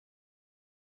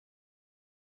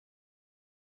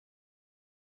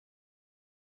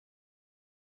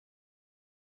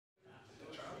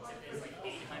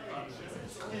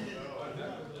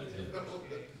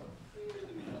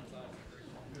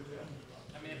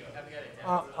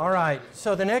All right.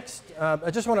 So the next,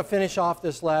 I just want to finish off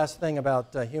this last thing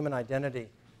about human identity.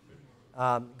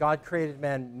 God created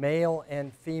man male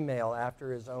and female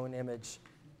after his own image.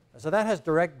 So that has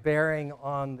direct bearing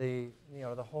on the,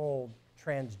 the whole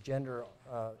transgender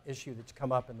issue that's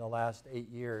come up in the last 8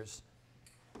 years.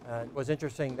 It was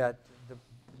interesting that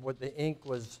the ink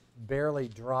was barely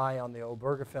dry on the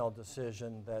Obergefell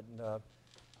decision that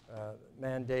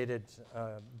mandated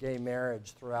gay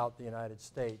marriage throughout the United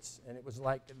States. And it was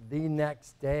like the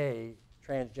next day,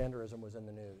 transgenderism was in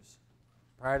the news.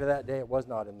 Prior to that day, it was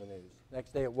not in the news.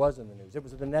 Next day, it was in the news. It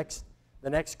was the next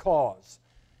cause.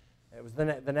 It was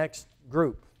the next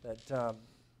group that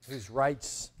whose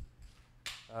rights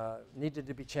needed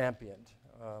to be championed,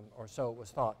 or so it was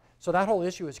thought. So that whole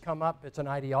issue has come up. It's an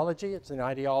ideology. It's an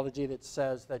ideology that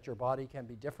says that your body can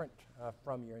be different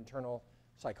from your internal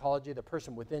psychology. The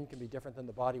person within can be different than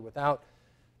the body without.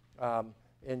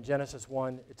 In Genesis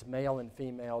 1, it's male and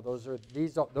female. Those are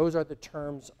the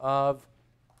terms of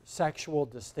sexual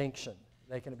distinction.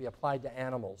 They can be applied to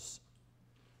animals.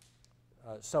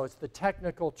 So it's the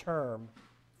technical term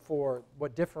for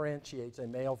what differentiates a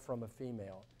male from a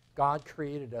female. God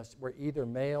created us. We're either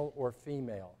male or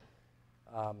female.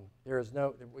 There is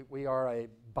no. We are a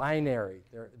binary.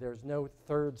 There's no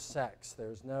third sex.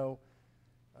 There's no.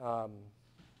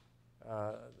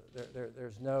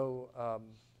 There's no.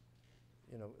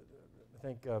 I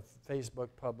think Facebook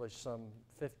published some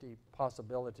 50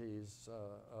 possibilities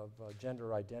of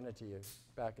gender identity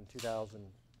back in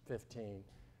 2015.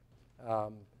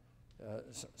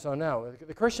 So no,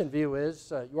 the Christian view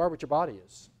is you are what your body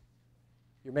is.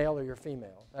 You're male or you're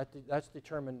female. That's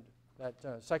determined. That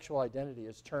sexual identity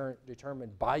is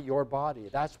determined by your body.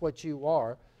 That's what you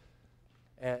are.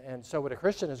 And so what a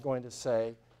Christian is going to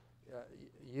say,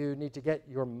 you need to get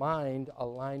your mind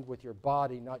aligned with your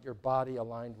body, not your body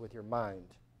aligned with your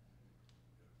mind.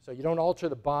 So you don't alter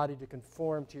the body to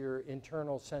conform to your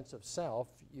internal sense of self.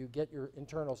 You get your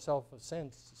internal self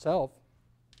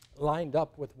lined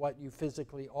up with what you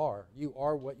physically are. You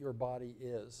are what your body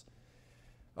is.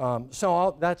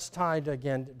 So that's tied,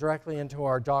 again, directly into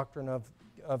our doctrine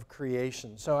of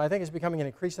creation. So I think it's becoming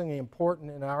increasingly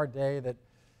important in our day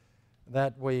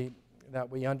that we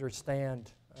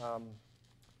understand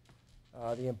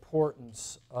the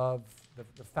importance of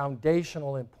the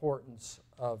foundational importance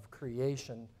of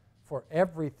creation for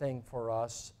everything for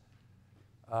us,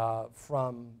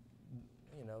 from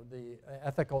the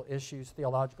ethical issues,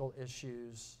 theological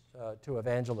issues, to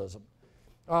evangelism.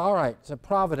 All right, so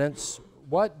providence.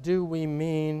 What do we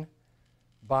mean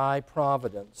by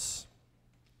providence?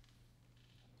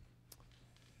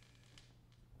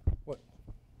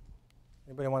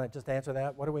 Anybody want to just answer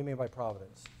that? What do we mean by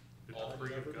providence? The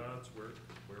decree of God's work,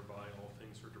 whereby all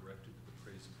things are directed to the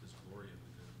praise of His glory and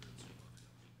the good of men.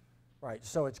 Right,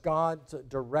 so it's God's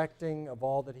directing of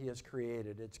all that He has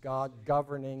created. It's God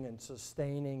governing and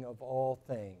sustaining of all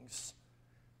things.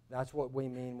 That's what we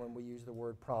mean when we use the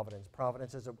word providence.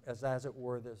 Providence is, as it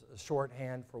were, a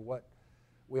shorthand for what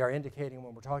we are indicating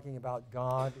when we're talking about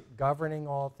God governing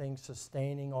all things,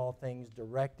 sustaining all things,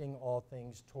 directing all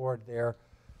things toward their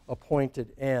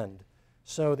appointed end.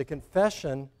 So the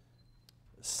confession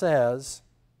says,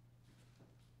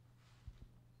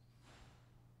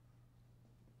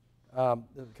 God,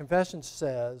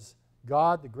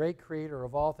 the great creator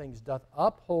of all things, doth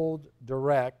uphold,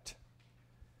 direct,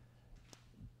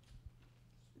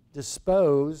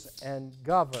 dispose and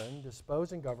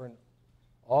govern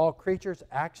all creatures,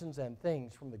 actions, and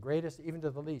things, from the greatest even to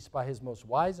the least, by His most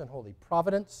wise and holy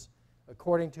providence,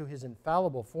 according to His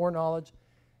infallible foreknowledge,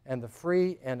 and the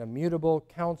free and immutable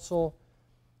counsel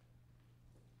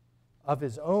of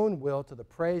His own will, to the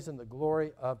praise and the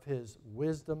glory of His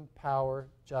wisdom, power,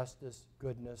 justice,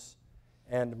 goodness,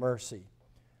 and mercy.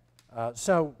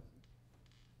 So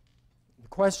the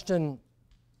question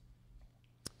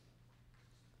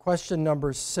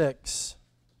number 6,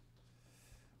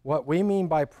 what we mean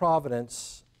by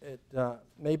providence, it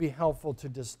may be helpful to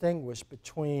distinguish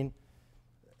between,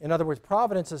 in other words,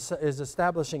 providence is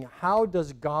establishing how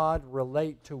does God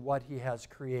relate to what He has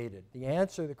created.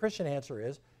 The Christian answer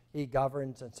is He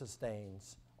governs and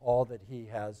sustains all that He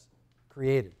has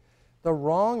created. The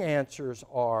wrong answers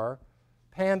are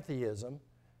pantheism,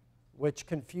 which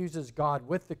confuses God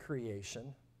with the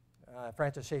creation.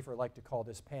 Francis Schaeffer liked to call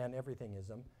this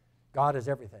pan-everythingism. God is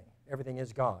everything. Everything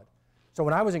is God. So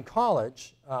when I was in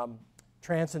college,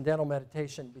 transcendental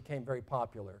meditation became very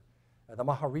popular. The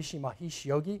Maharishi Mahesh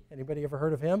Yogi, anybody ever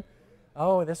heard of him?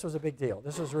 Oh, this was a big deal.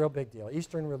 This was a real big deal.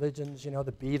 Eastern religions, the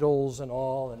Beatles and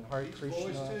all, and Hare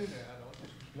Krishna.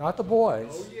 Not the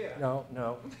boys. Oh, yeah.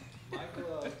 No.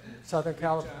 Michael, Southern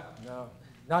California. No.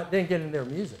 Didn't get in their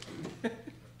music.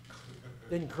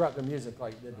 Didn't corrupt the music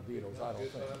like did the Beatles, I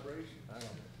don't think.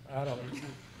 I don't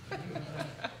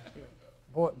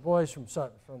boys from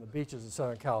the beaches of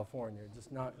Southern California,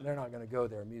 they're not going to go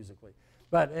there musically.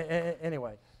 But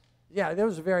anyway, yeah, it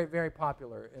was very, very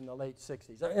popular in the late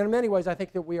 60s. And in many ways, I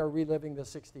think that we are reliving the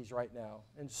 60s right now.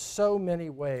 In so many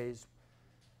ways,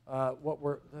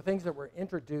 the things that were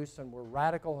introduced and were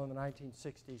radical in the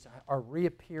 1960s are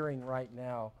reappearing right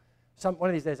now. One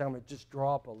of these days, I'm going to just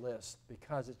draw up a list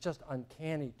because it's just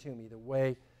uncanny to me the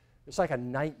way it's like a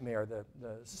nightmare. The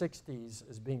 60s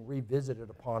is being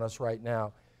revisited upon us right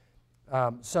now.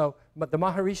 But the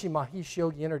Maharishi Mahesh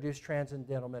Yogi introduced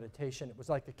transcendental meditation. It was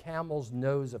like the camel's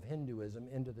nose of Hinduism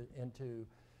into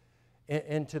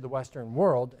the Western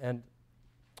world. And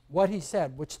what he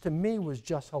said, which to me was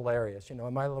just hilarious, you know,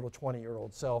 my little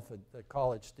 20-year-old self, a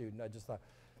college student, I just thought,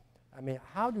 I mean,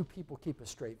 how do people keep a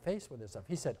straight face with this stuff?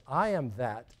 He said, I am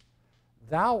that,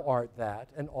 thou art that,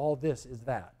 and all this is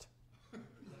that.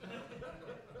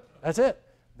 That's it.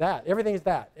 That. Everything is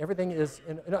that. Everything is,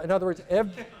 in other words,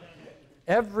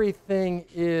 everything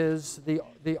is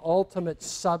the ultimate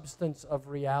substance of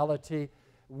reality.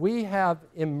 We have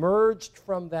emerged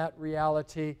from that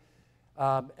reality,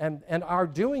 and our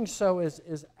doing so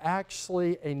is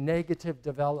actually a negative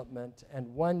development,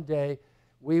 and one day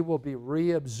we will be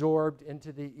reabsorbed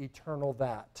into the eternal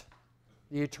that,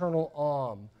 the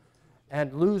eternal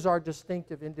and lose our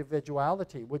distinctive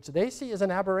individuality, which they see as an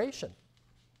aberration.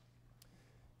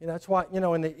 You know, that's why, you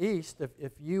know, in the East,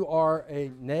 if you are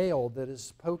a nail that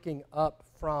is poking up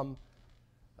from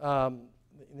the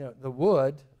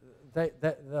wood,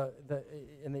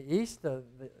 in the East,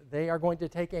 they are going to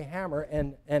take a hammer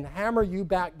and hammer you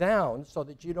back down so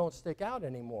that you don't stick out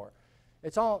anymore.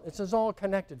 It's all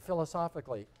connected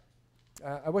philosophically.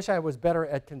 I wish I was better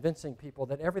at convincing people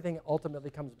that everything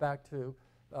ultimately comes back to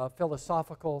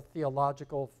philosophical,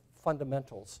 theological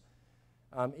fundamentals.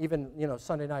 Even, you know,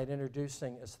 Sunday night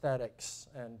introducing aesthetics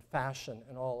and fashion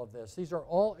and all of this. These are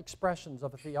all expressions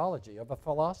of a theology, of a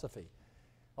philosophy.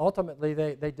 Ultimately,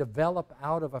 they develop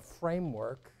out of a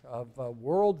framework, of a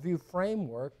worldview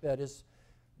framework that is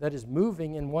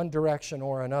moving in one direction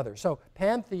or another. So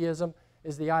pantheism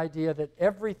is the idea that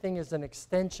everything is an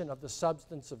extension of the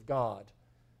substance of God.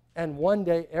 And one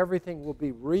day, everything will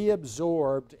be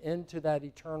reabsorbed into that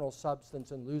eternal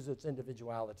substance and lose its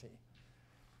individuality.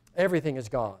 Everything is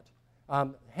God.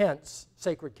 Hence,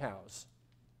 sacred cows.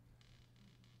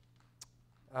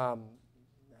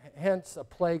 Hence, a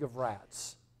plague of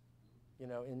rats. You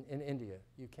know, in India,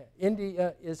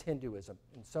 India is Hinduism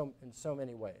in so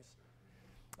many ways.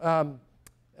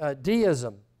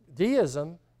 Deism.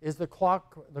 Deism is the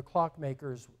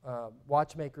clockmaker's,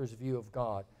 watchmaker's view of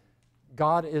God.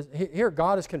 God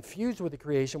is confused with the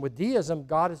creation. With deism,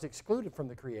 God is excluded from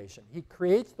the creation. He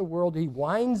creates the world, he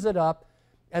winds it up,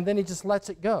 and then he just lets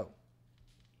it go.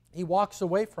 He walks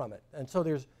away from it. And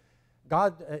so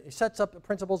God sets up the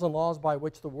principles and laws by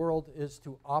which the world is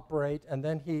to operate, and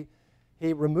then he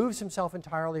removes himself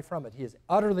entirely from it. He is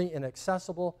utterly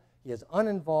inaccessible. He is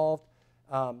uninvolved.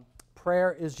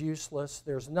 Prayer is useless.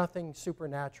 There's nothing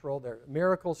supernatural.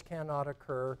 Miracles cannot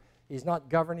occur. He's not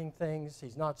governing things.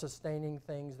 He's not sustaining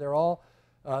things.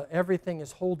 Everything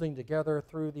is holding together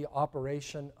through the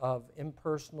operation of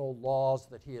impersonal laws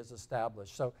that he has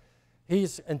established. So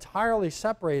he's entirely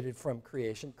separated from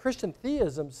creation. Christian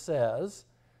theism says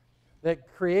that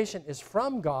creation is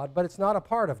from God, but it's not a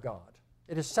part of God.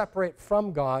 It is separate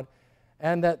from God,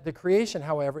 and that the creation,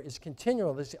 however, is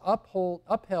continually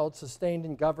upheld, sustained,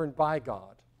 and governed by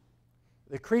God.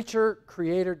 The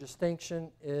creature-creator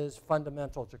distinction is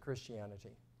fundamental to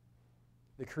Christianity.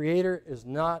 The Creator is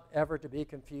not ever to be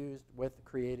confused with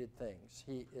created things.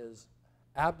 He is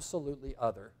absolutely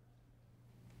other.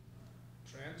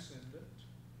 Transcendent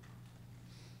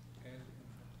and immanent.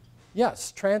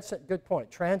 Yes, good point.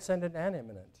 Transcendent and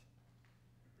immanent.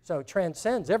 So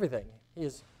transcends everything. He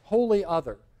is wholly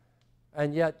other,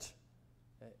 and yet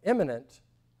immanent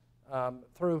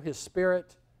through his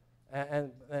Spirit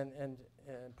and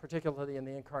particularly in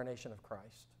the incarnation of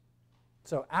Christ.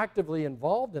 So actively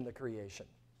involved in the creation,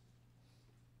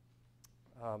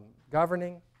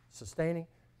 governing, sustaining.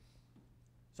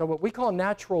 So what we call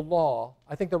natural law,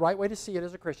 I think the right way to see it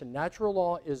as a Christian, natural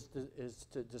law is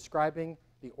describing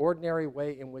the ordinary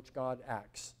way in which God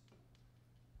acts.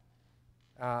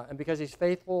 And because he's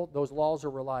faithful, those laws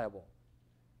are reliable.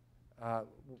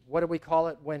 What do we call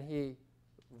it when he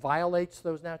violates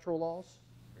those natural laws?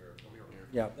 Miracle.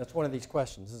 Yeah, that's one of these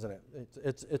questions, isn't it?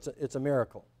 It's a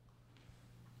miracle.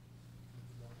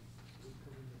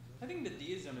 I think the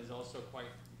deism is also quite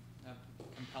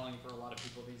compelling for a lot of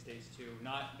people these days too.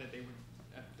 Not that they would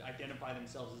identify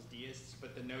themselves as deists,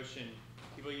 but the notion,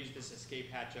 people use this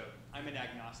escape hatch of, I'm an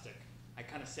agnostic. I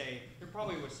kind of say, there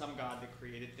probably was some God that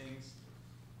created things,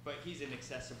 but he's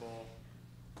inaccessible.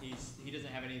 He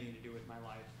doesn't have anything to do with my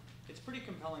life. It's pretty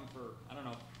compelling for, I don't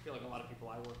know, I feel like a lot of people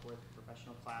I work with,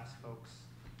 professional class folks.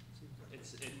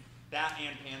 That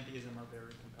and pantheism are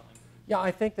very compelling. Yeah,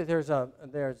 I think that there's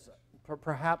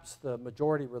perhaps the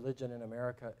majority religion in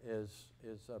America is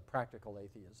practical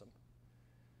atheism.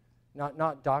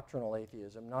 Not doctrinal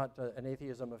atheism, not an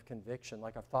atheism of conviction,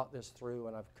 like I've thought this through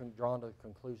and I've drawn to the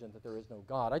conclusion that there is no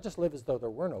God. I just live as though there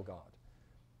were no God.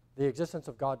 The existence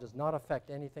of God does not affect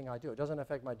anything I do. It doesn't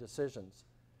affect my decisions.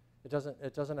 It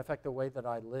doesn't affect the way that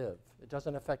I live. It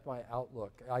doesn't affect my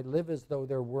outlook. I live as though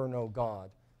there were no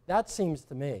God. That seems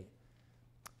to me.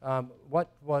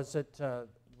 What was it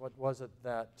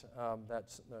that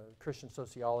Christian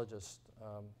sociologist,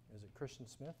 is it Christian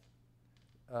Smith,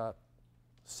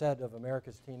 said of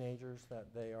America's teenagers, that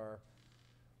they are,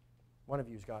 one of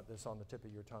you's got this on the tip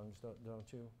of your tongues,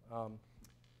 don't you?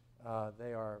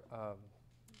 They are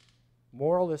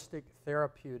moralistic,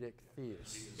 therapeutic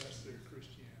theists. That's their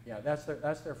Christianity. Yeah,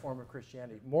 that's their form of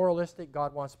Christianity. Moralistic,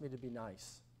 God wants me to be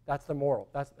nice. That's the moral.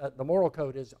 The moral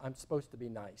code is I'm supposed to be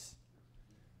nice.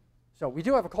 So we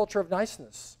do have a culture of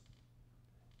niceness.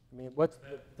 I mean, what's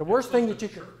the worst thing that you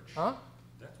can... Huh?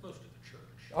 That's most of the church.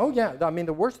 Oh, yeah. I mean,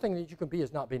 the worst thing that you can be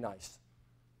is not be nice.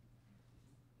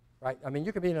 Right? I mean,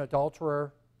 you can be an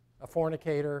adulterer, a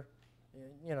fornicator.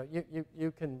 You know,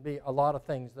 you can be a lot of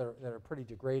things that are pretty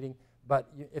degrading.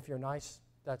 But if you're nice,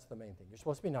 that's the main thing. You're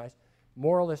supposed to be nice.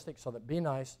 Moralistic, so that be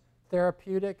nice.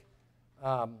 Therapeutic.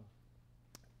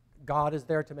 God is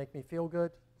there to make me feel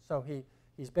good. So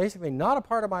he's basically not a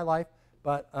part of my life,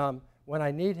 but when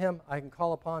I need him, I can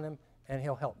call upon him, and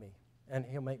he'll help me, and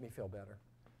he'll make me feel better.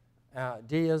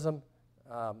 Deism,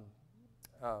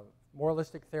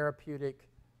 moralistic, therapeutic.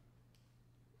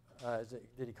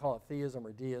 Did he call it theism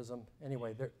or deism?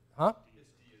 Anyway, huh?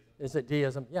 Is it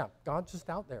deism? Yeah, God's just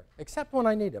out there, except when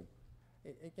I need him.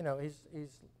 You know,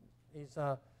 he's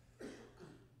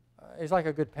like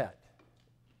a good pet.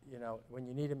 You know, when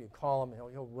you need him, you call him,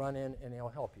 he'll run in and he'll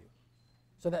help you.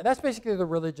 So that's basically the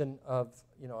religion of,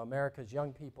 you know, America's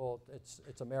young people.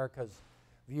 It's America's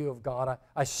view of God.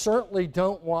 I certainly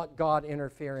don't want God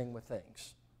interfering with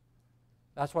things.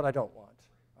 That's what I don't want.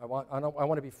 I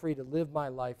want to be free to live my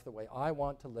life the way I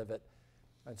want to live it.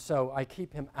 And so I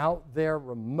keep him out there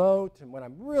remote, and when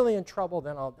I'm really in trouble,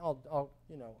 then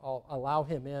I'll allow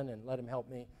him in and let him help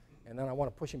me, and then I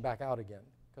want to push him back out again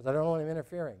because I don't want him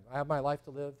interfering. I have my life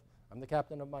to live. I'm the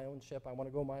captain of my own ship. I want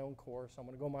to go my own course. I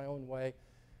want to go my own way,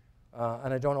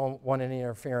 and I don't want any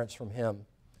interference from him.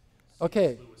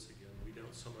 Okay. Lewis again. We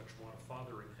don't so much want a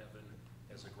father in heaven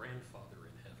as a grandfather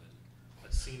in heaven,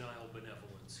 a senile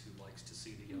benevolence who likes to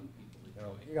see the young people enjoy.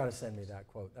 Oh, you got to send me that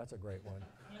quote. That's a great one.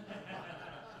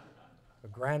 A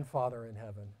grandfather in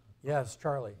heaven. Yes,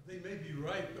 Charlie. They may be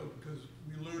right, though, because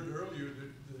we learned earlier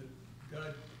that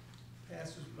God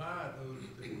passes by those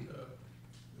that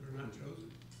are not chosen.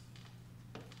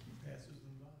 He passes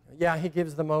them by. Yeah, he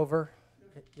gives them over.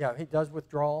 Yeah, he does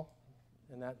withdraw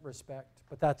in that respect.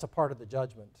 But that's a part of the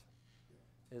judgment,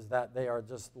 is that they are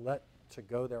just let to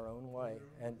go their own way.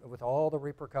 And with all the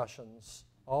repercussions,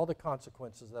 all the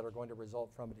consequences that are going to result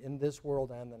from it in this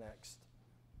world and the next.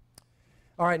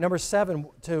 All right, number 7,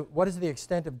 what is the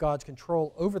extent of God's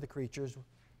control over the creatures?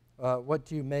 What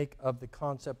do you make of the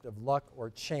concept of luck or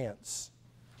chance?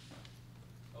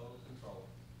 Total control.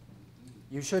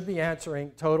 You should be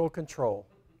answering total control.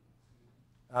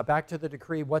 Back to the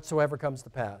decree, whatsoever comes to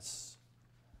pass.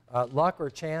 Luck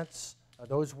or chance,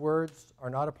 those words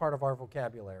are not a part of our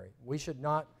vocabulary. We should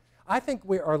not, I think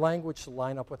our language should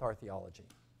line up with our theology.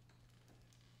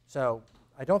 So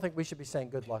I don't think we should be saying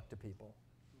good luck to people.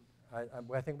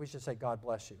 I think we should say, God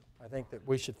bless you. I think that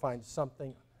we should find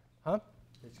something. Huh?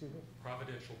 Excuse me?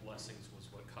 Providential blessings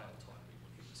was what Kyle taught me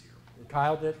when he was here.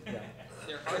 Kyle did? Yeah.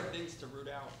 They're hard things to root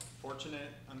out.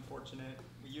 Fortunate, unfortunate.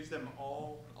 We use them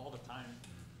all the time.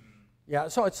 Yeah,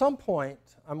 so at some point,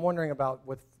 I'm wondering about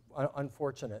with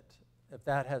unfortunate, if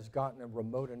that has gotten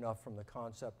remote enough from the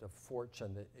concept of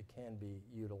fortune that it can be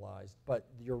utilized. But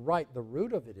you're right, the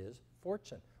root of it is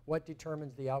fortune. What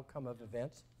determines the outcome of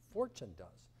events? Fortune does.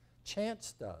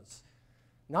 Chance does,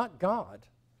 not God.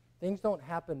 Things don't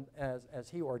happen as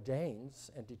he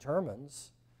ordains and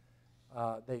determines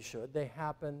they should. They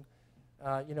happen,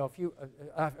 if you,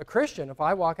 a Christian, if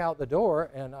I walk out the door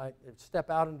and I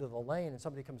step out into the lane and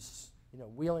somebody comes,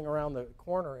 wheeling around the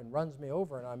corner and runs me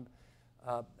over and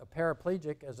a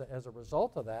paraplegic as a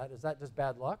result of that, is that just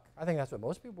bad luck? I think that's what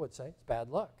most people would say. It's bad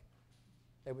luck.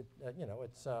 They would,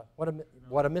 it's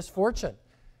what a misfortune.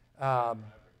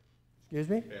 Excuse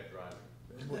me? Bad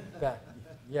driving.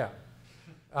 Yeah.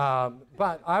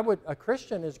 But a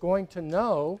Christian is going to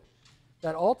know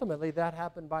that ultimately that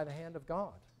happened by the hand of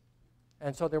God.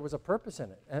 And so there was a purpose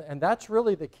in it. And that's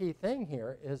really the key thing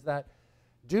here, is that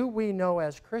do we know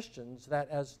as Christians that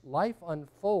as life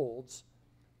unfolds,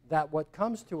 that what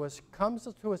comes to us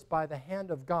by the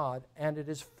hand of God, and it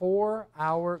is for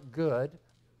our good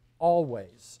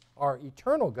always, our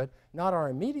eternal good, not our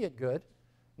immediate good,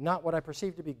 not what I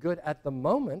perceive to be good at the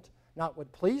moment, not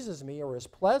what pleases me or is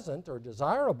pleasant or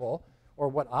desirable, or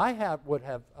what I would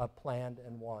have planned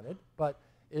and wanted, but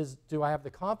do I have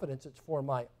the confidence it's for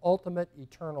my ultimate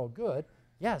eternal good?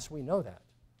 Yes, we know that.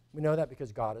 We know that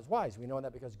because God is wise. We know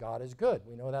that because God is good.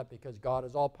 We know that because God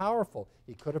is all-powerful.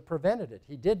 He could have prevented it.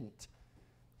 He didn't.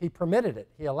 He permitted it.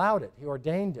 He allowed it. He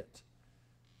ordained it.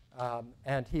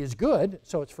 And He is good,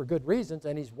 so it's for good reasons,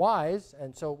 and He's wise,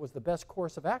 and so it was the best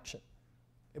course of action.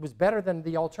 It was better than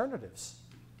the alternatives.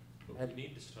 But we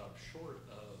need to stop short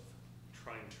of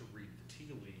trying to read the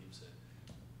tea leaves and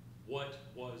what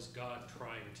was God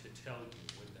trying to tell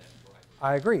you when that driver...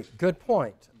 I agree. Good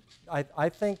point. I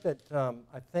think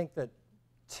that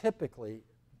typically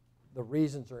the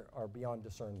reasons are beyond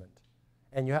discernment,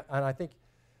 and I think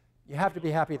you have to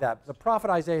be happy that the prophet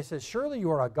Isaiah says, "Surely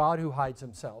you are a God who hides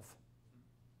Himself."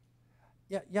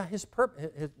 Yeah.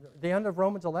 The end of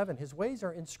Romans 11. His ways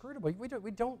are inscrutable.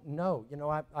 We don't know.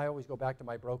 I always go back to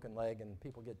my broken leg, and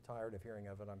people get tired of hearing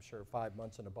of it. I'm sure 5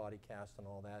 months in a body cast and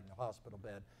all that, in a hospital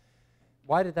bed.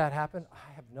 Why did that happen?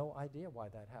 I have no idea why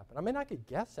that happened. I mean, I could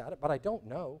guess at it, but I don't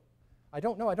know. I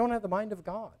don't know. I don't have the mind of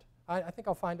God. I think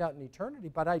I'll find out in eternity,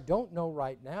 but I don't know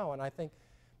right now. And I think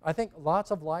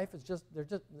lots of life is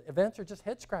events are just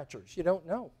head scratchers. You don't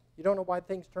know. You don't know why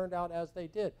things turned out as they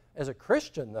did. As a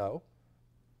Christian, though,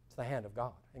 it's the hand of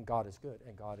God, and God is good,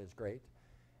 and God is great,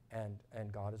 and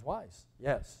God is wise.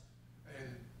 Yes.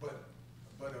 But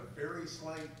a very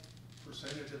slight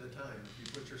percentage of the time, if you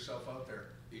put yourself out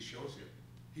there, He shows you.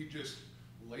 He just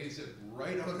lays it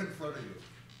right out in front of you.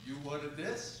 You wanted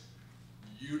this,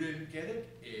 you didn't get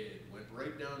it, it went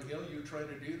right downhill, you tried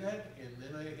to do that, and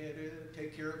then I had to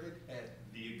take care of it at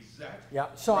the exact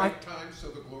right time, so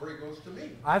the glory goes to me.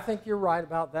 I think you're right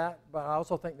about that, but I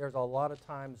also think there's a lot of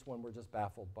times when we're just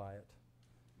baffled by it.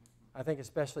 I think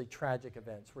especially tragic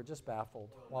events, we're just baffled.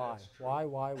 Well, Why?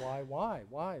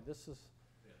 This is...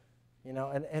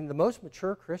 and the most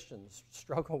mature Christians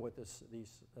struggle with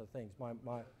these things.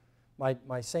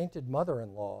 My sainted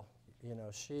mother-in-law,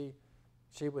 she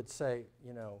would say,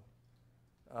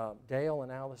 Dale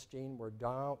and Alice Jean were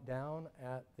down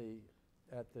at the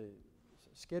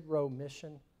Skid Row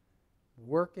mission,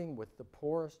 working with the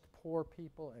poorest poor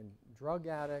people and drug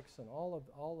addicts and all of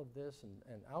this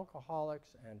and alcoholics.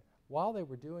 And while they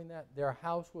were doing that, their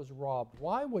house was robbed.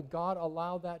 Why would God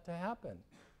allow that to happen?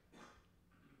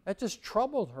 That just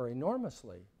troubled her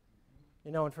enormously.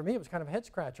 And for me, it was kind of a head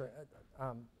scratcher.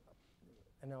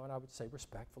 And I would say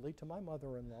respectfully to my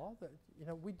mother-in-law that,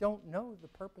 we don't know the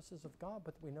purposes of God,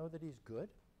 but we know that He's good.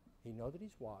 We know that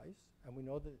He's wise, and we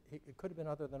know that it could have been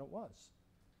other than it was.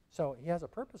 So He has a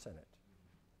purpose in it.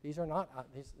 This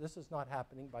is not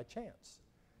happening by chance.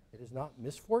 It is not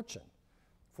misfortune.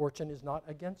 Fortune is not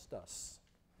against us.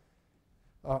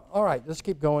 All right, let's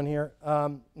keep going here.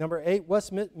 Number 8,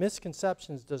 what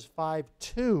misconceptions does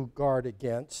 5:2 guard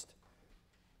against?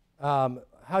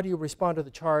 How do you respond to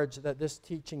the charge that this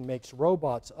teaching makes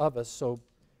robots of us? So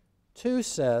 2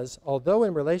 says, although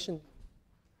in relation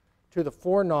to the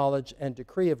foreknowledge and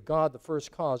decree of God, the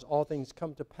first cause, all things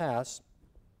come to pass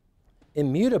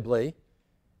immutably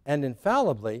and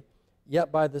infallibly,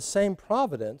 yet by the same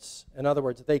providence, in other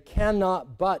words, they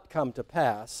cannot but come to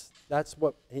pass. That's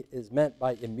what is meant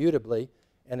by immutably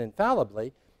and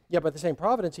infallibly. Yet by the same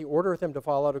providence, He ordereth them to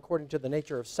fall out according to the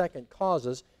nature of second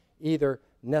causes, either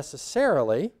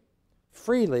necessarily,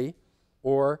 freely,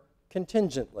 or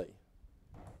contingently.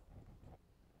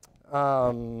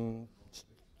 So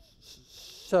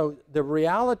the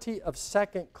reality of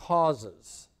second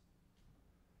causes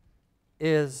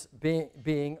is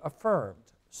being affirmed.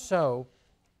 So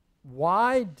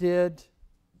why did,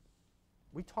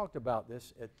 we talked about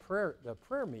this at the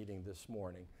prayer meeting this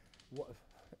morning.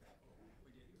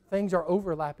 Things are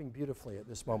overlapping beautifully at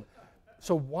this moment.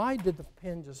 So why did the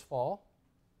pin just fall?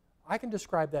 I can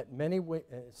describe that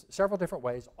several different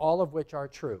ways, all of which are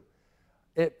true.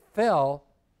 It fell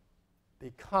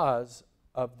because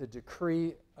of the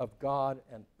decree of God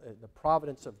and the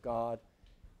providence of God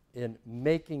in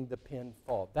making the pin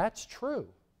fall. That's true,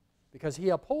 because he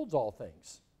upholds all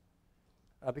things,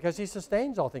 because he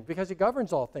sustains all things, because he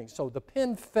governs all things. So the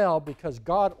pin fell because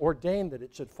God ordained that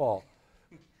it should fall.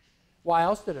 Why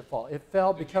else did it fall? It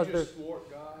fell because Did you just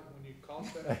thwart God when you caught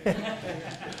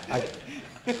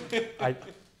that?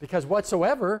 because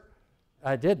whatsoever,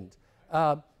 I didn't.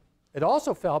 It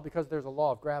also fell because there's a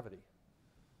law of gravity.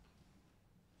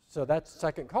 So that's the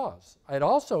second cause. It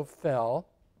also fell,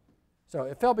 so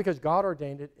it fell because God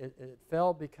ordained it. It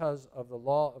fell because of the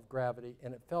law of gravity,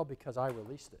 and it fell because I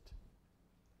released it.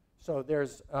 So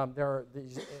there's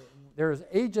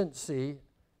agency.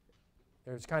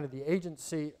 There's kind of the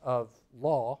agency of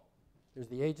law. There's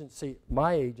the agency,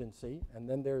 my agency, and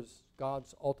then there's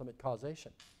God's ultimate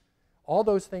causation. All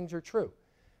those things are true.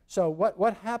 So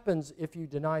what happens if you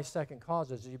deny second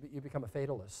causes? You become a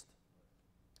fatalist,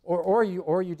 or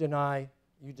you deny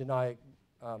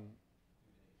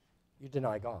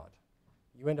God.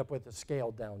 You end up with a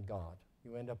scaled down God.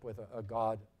 You end up with a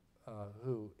God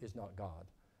who is not God.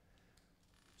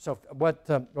 So what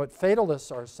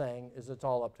fatalists are saying is it's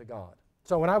all up to God.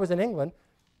 So when I was in England,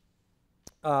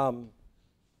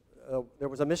 there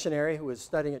was a missionary who was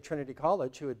studying at Trinity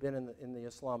College who had been in the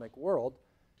Islamic world,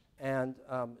 and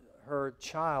her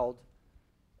child,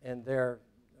 in their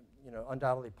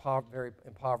undoubtedly very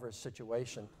impoverished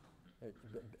situation,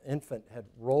 infant, had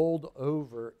rolled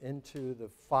over into the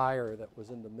fire that was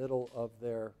in the middle of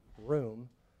their room,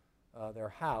 their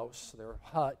house, their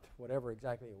hut, whatever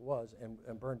exactly it was,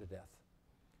 and burned to death.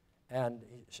 And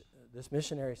this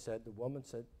missionary said, the woman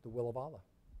said, the will of Allah.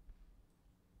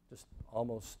 Just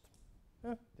almost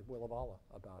the will of Allah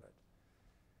about it.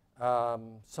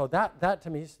 So that to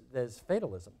me is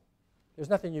fatalism. There's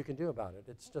nothing you can do about it.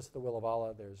 It's just the will of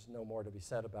Allah. There's no more to be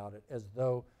said about it, as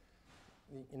though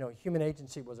human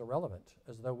agency was irrelevant,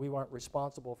 as though we weren't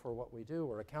responsible for what we do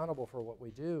or accountable for what we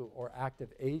do or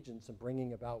active agents in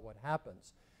bringing about what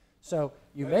happens. So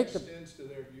you that make extends to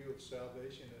their view of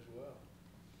salvation as well.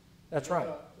 That's right.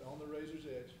 On the razor's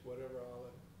edge, whatever Allah.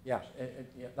 Yeah,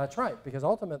 that's right. Because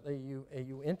ultimately,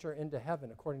 you enter into heaven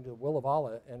according to the will of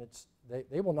Allah, and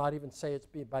they will not even say it's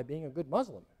by being a good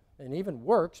Muslim, and even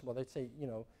works. Well, they say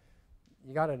you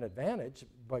got an advantage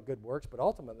by good works, but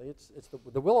ultimately it's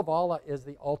the will of Allah is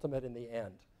the ultimate in the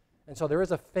end, and so there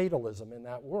is a fatalism in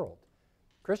that world.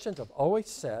 Christians have always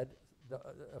said,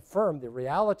 affirmed the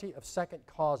reality of second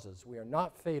causes. We are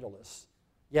not fatalists.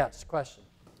 Yes, question.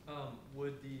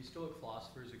 Would the Stoic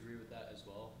philosophers agree with that as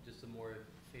well? Just a more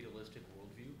fatalistic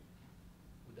worldview?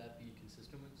 Would that be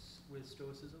consistent with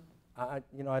Stoicism? I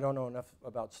don't know enough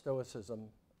about Stoicism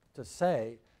to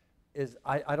say.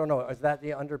 I don't know, is that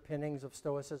the underpinnings of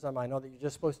Stoicism? I know that you're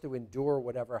just supposed to endure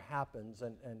whatever happens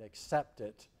and accept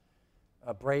it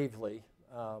bravely,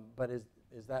 but is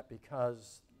that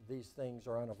because these things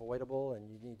are unavoidable and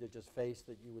you need to just face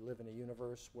that you live in a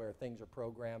universe where things are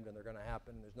programmed and they're going to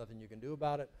happen and there's nothing you can do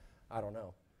about it? I don't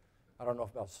know. I don't know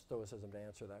about Stoicism to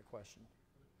answer that question.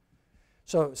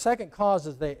 So second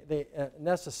causes, they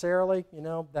necessarily,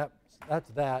 that's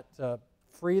that.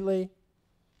 Freely,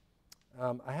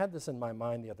 I had this in my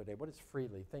mind the other day. What is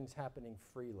freely? Things happening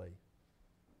freely.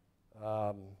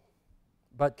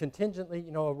 But contingently,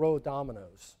 a row of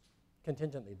dominoes.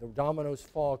 Contingently. The dominoes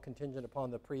fall contingent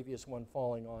upon the previous one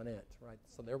falling on it, right?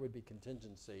 So there would be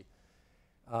contingency.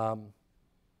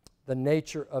 The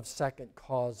nature of second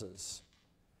causes.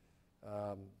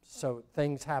 So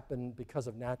things happen because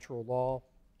of natural law.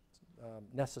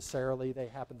 Necessarily they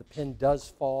happen. The pin does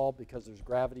fall because there's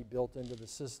gravity built into the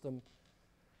system.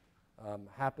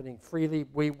 Happening freely.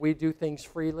 We do things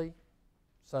freely.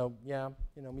 So yeah,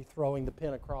 me throwing the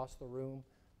pin across the room,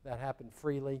 that happened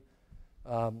freely.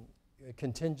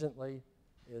 Contingently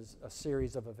is a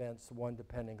series of events, one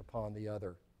depending upon the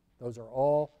other. Those are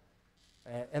all,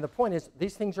 and the point is,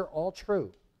 these things are all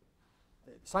true.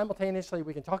 Simultaneously,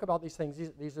 we can talk about these things.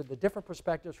 These are the different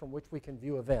perspectives from which we can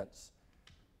view events.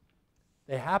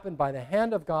 They happen by the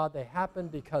hand of God. They happen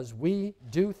because we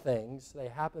do things. They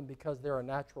happen because there are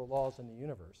natural laws in the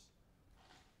universe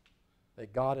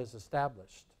that God has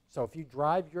established. So if you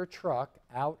drive your truck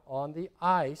out on the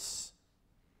ice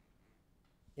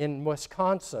in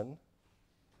Wisconsin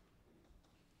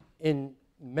in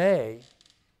May,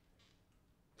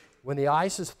 when the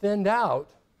ice is thinned out,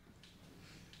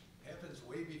 Happens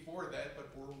way before that, but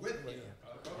we're with you.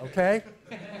 okay?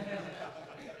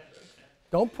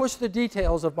 Don't push the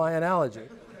details of my analogy.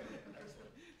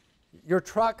 Your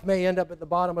truck may end up at the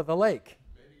bottom of the lake.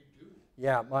 Maybe you do.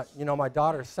 Yeah, my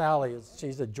daughter Sally,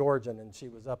 she's a Georgian, and she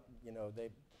was up,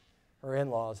 her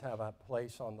in-laws have a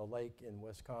place on the lake in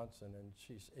Wisconsin, and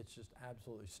it's just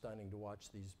absolutely stunning to watch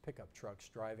these pickup trucks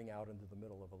driving out into the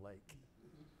middle of a lake.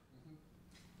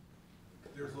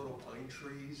 There's little pine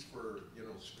trees for,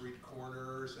 street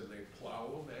corners, and they plow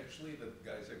them, actually. The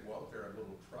guys that go out there have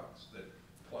little trucks that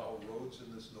plow roads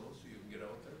in the snow so you can get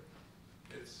out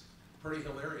there. It's pretty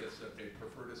hilarious that they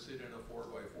prefer to sit in a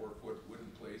 4x4-foot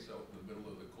wooden place out in the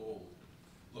middle of the cold,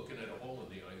 looking at a hole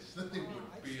in the ice than they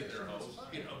would be in their house,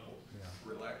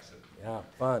 relaxing. Yeah,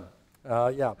 fun.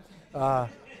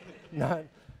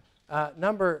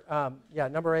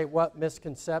 Number 8, what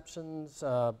misconceptions,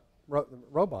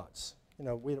 robots. We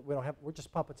don't have, we're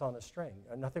just puppets on a string.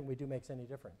 Nothing we do makes any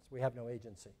difference. We have no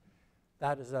agency.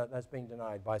 That's being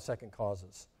denied by second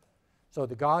causes. So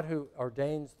the God who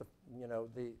ordains the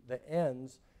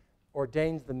ends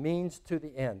ordains the means to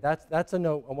the end. That's a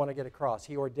note I want to get across.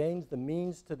 He ordains the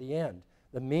means to the end.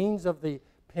 The means of the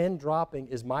pin dropping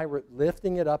is my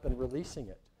lifting it up and releasing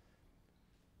it.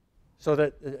 So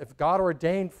that if God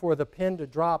ordained for the pin to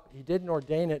drop, he didn't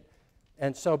ordain it.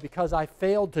 And so because I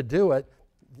failed to do it,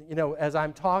 as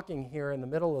I'm talking here in the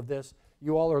middle of this,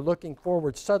 you all are looking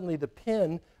forward. Suddenly the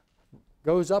pin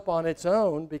goes up on its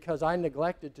own because I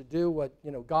neglected to do what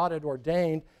God had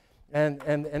ordained, and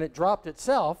it dropped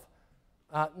itself.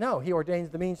 No, he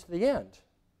ordains the means to the end.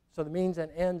 So the means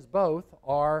and ends both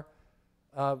are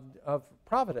of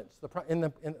providence,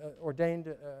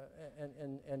 ordained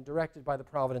and directed by the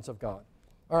providence of God.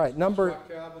 All right, That's why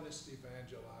Calvinists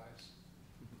evangelize.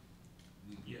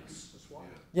 Yes. That's why.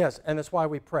 Yes, and that's why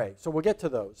we pray. So we'll get to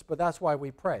those, but that's why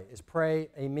we pray. Is pray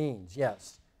a means?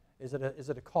 Yes. Is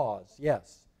it a cause?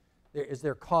 Yes. Is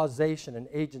there causation and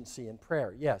agency in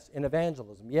prayer? Yes. In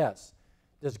evangelism? Yes.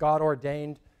 Does God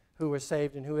ordain who is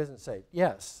saved and who isn't saved?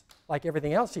 Yes. Like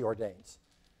everything else he ordains.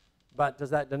 But does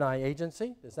that deny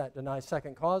agency? Does that deny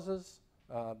second causes?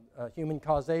 Human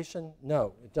causation?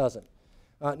 No, it doesn't.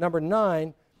 Number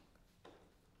 9,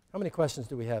 how many questions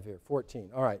do we have here? 14.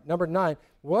 All right. Number 9,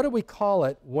 what do we call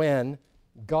it when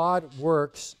God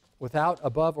works without,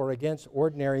 above, or against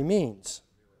ordinary means?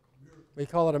 We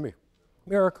call it a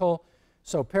miracle.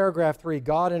 So paragraph 3,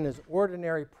 God in his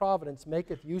ordinary providence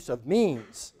maketh use of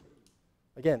means.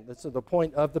 Again, this is the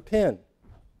point of the pin.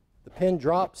 The pin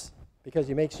drops because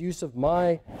he makes use of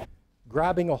my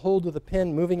grabbing a hold of the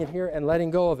pin, moving it here, and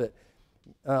letting go of it.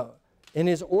 In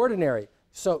his ordinary.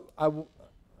 So I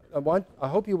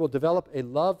hope you will develop a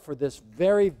love for this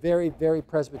very, very, very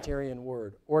Presbyterian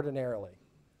word, ordinarily.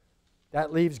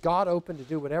 That leaves God open to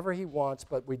do whatever he wants,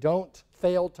 but we don't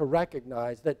fail to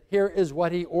recognize that here is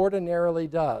what he ordinarily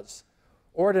does.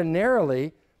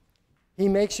 Ordinarily, he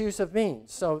makes use of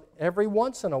means. So every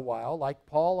once in a while, like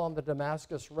Paul on the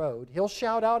Damascus Road, he'll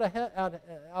shout out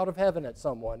of heaven at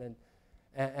someone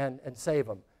and save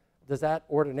them. Does that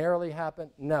ordinarily happen?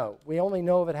 No. We only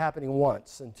know of it happening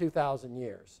once in 2,000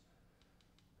 years.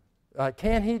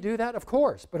 Can he do that? Of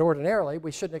course. But ordinarily,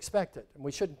 we shouldn't expect it. And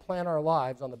we shouldn't plan our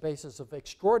lives on the basis of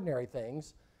extraordinary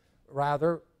things,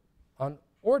 rather on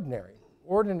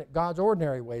God's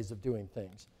ordinary ways of doing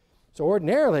things. So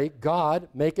ordinarily, God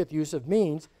maketh use of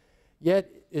means, yet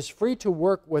is free to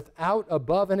work without,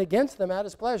 above, and against them at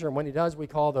his pleasure. And when he does, we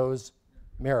call those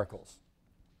miracles.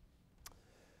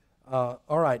 All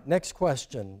right, next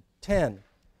question, 10.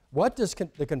 What does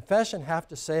the confession have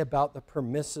to say about the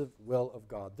permissive will of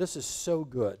God? This is so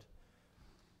good.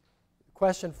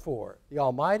 Question 4. The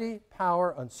almighty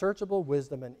power, unsearchable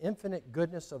wisdom, and infinite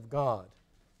goodness of God.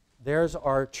 There's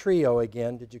our trio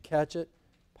again. Did you catch it?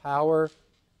 Power,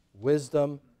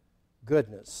 wisdom,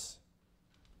 goodness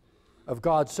of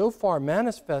God so far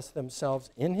manifest themselves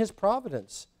in his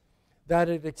providence that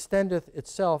it extendeth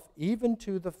itself even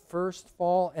to the first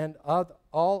fall and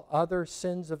all other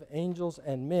sins of angels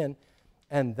and men,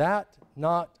 and that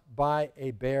not by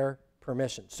a bare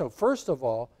permission. So first of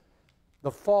all,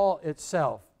 the fall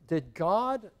itself. Did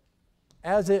God,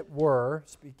 as it were,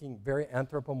 speaking very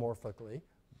anthropomorphically,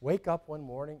 wake up one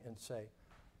morning and say,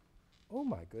 oh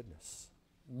my goodness,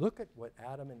 look at what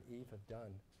Adam and Eve have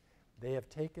done. They have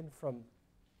taken from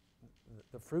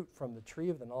the fruit from the tree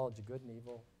of the knowledge of good and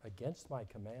evil against my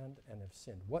command and have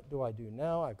sinned. What do I do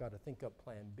now? I've got to think up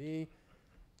plan B.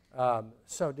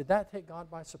 So did that take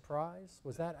God by surprise?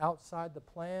 Was that outside the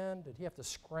plan? Did he have to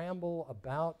scramble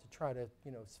about to try to,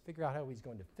 figure out how he's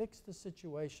going to fix the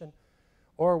situation?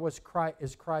 Or is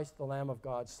Christ the Lamb of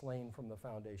God slain from the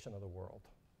foundation of the world?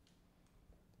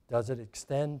 Does it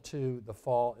extend to the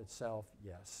fall itself?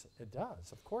 Yes, it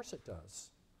does. Of course it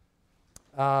does.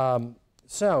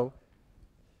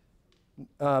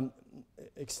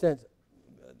 Extends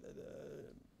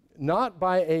not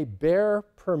by a bare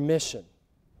permission.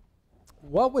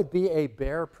 what would be a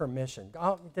bare permission?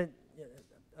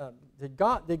 Did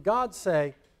God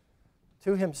say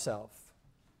to himself,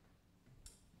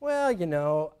 well, you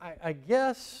know, I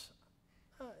guess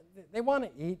they want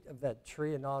to eat of that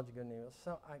tree of knowledge of good and evil,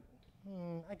 so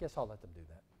I guess I'll let them do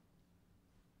that.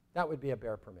 That would be a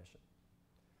bare permission.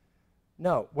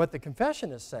 No, what the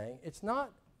confession is saying, it's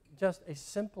not just a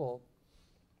simple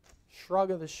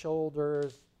shrug of the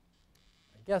shoulders,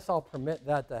 I guess I'll permit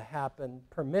that to happen.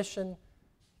 Permission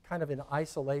kind of in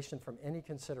isolation from any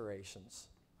considerations.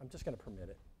 I'm just going to permit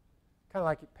it. Kind of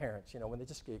like parents, you know, when they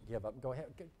just give up and go ahead,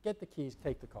 get the keys,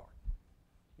 take the car.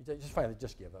 You just finally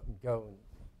just give up and go and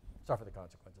suffer the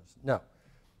consequences. No.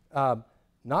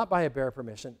 Not by a bare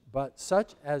permission, but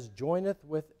such as joineth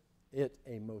with it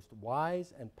a most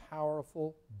wise and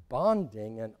powerful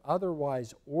bonding and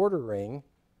otherwise ordering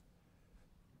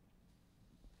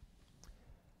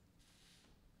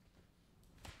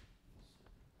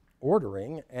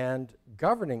and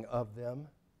governing of them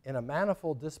in a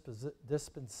manifold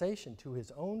dispensation to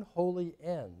his own holy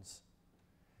ends.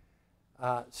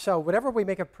 So whatever we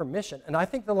make a permission, and I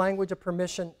think the language of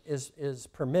permission is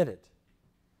permitted.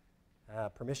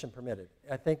 Permission permitted.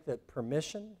 I think that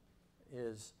permission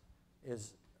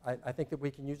I think that we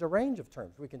can use a range of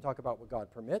terms. We can talk about what God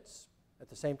permits. At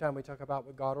the same time, we talk about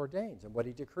what God ordains and what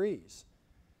he decrees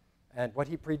and what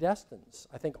he predestines.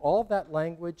 I think all of that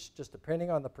language, just depending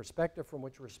on the perspective from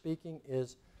which we're speaking,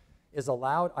 is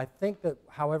allowed. I think that,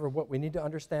 however, what we need to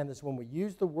understand is when we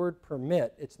use the word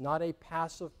permit, it's not a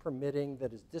passive permitting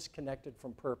that is disconnected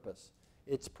from purpose.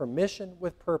 It's permission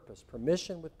with purpose,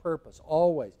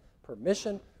 always.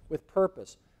 Permission with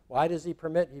purpose. Why does he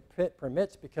permit? He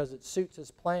permits because it suits his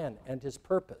plan and his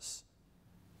purpose.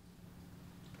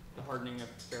 The hardening of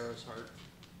Pharaoh's heart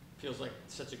feels like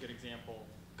such a good example.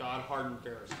 God hardened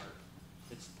Pharaoh's heart.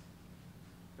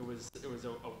 It was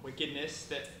a wickedness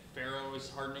that Pharaoh was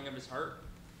hardening of his heart,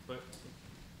 but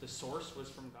the source was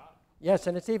from God. Yes,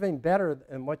 and it's even better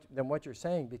than what you're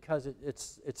saying because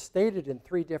it's stated in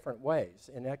three different ways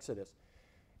in Exodus.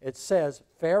 It says,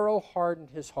 Pharaoh hardened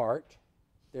his heart.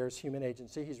 There's human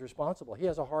agency. He's responsible. He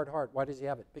has a hard heart. Why does he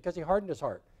have it? Because he hardened his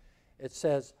heart. It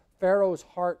says Pharaoh's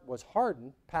heart was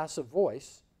hardened, passive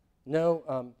voice,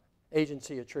 no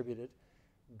agency attributed.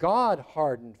 God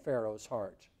hardened Pharaoh's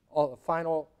heart.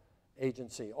 Final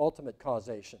agency, ultimate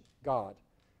causation, God.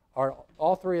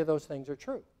 All three of those things are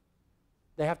true.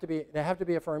 They have to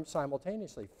be affirmed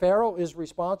simultaneously. Pharaoh is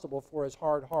responsible for his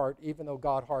hard heart, even though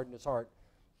God hardened his heart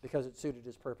because it suited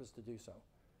his purpose to do so.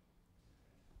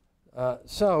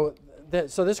 So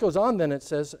this goes on then, it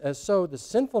says, as so the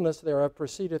sinfulness thereof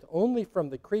proceedeth only from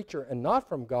the creature and not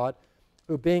from God,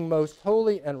 who being most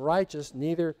holy and righteous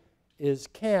neither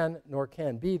can nor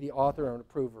can be the author and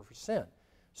approver for sin.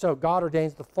 So God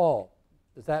ordains the fall.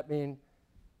 Does that mean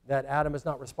that Adam is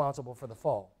not responsible for the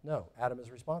fall? No, Adam is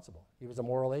responsible. He was a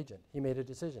moral agent. He made a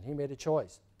decision. He made a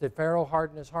choice. Did Pharaoh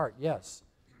harden his heart? Yes.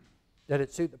 Did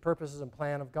it suit the purposes and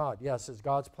plan of God? Yes. Is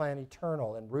God's plan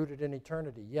eternal and rooted in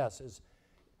eternity? Yes. Is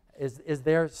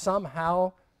it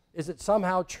somehow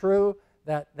true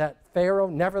that Pharaoh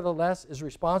nevertheless is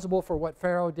responsible for what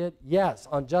Pharaoh did? Yes.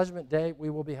 On Judgment Day, we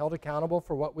will be held accountable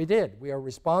for what we did. We are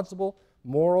responsible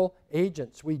moral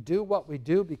agents. We do what we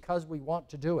do because we want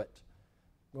to do it.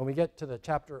 When we get to the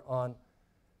chapter on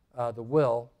the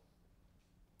will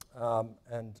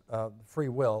and free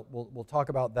will, we'll talk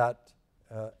about that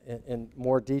in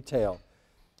more detail.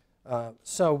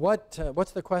 So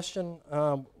what's the question?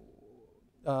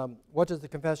 What does the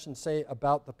confession say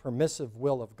about the permissive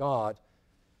will of God?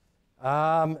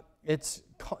 It's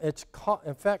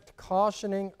in fact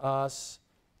cautioning us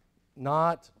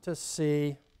not to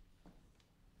see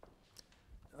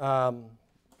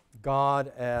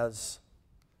God as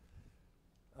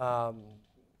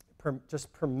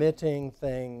just permitting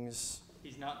things.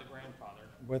 He's not the grandfather.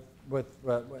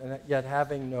 And yet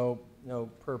having no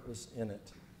purpose in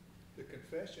it. The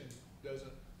confession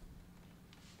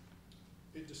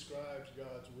it describes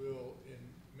God's will in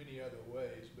many other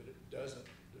ways, but it doesn't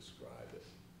describe it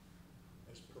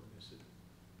as permissive.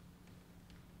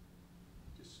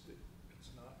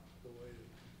 It's not the way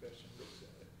the confession looks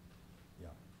at it. Yeah.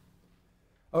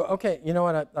 Oh, okay, you know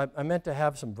what? I meant to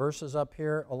have some verses up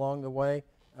here along the way,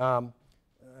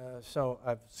 so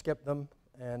I've skipped them.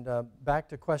 And back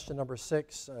to question number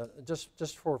 6,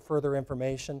 just for further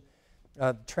information,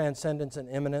 transcendence and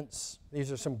immanence.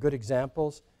 These are some good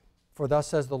examples. For thus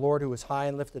says the Lord, who is high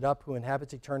and lifted up, who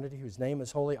inhabits eternity, whose name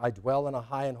is holy. I dwell in a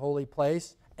high and holy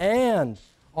place, and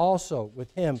also with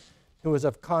him who is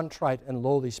of contrite and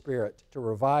lowly spirit, to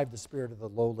revive the spirit of the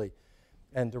lowly,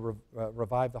 and to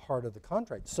revive the heart of the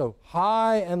contrite. So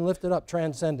high and lifted up,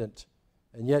 transcendent,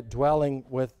 and yet dwelling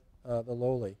with the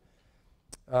lowly.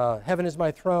 Heaven is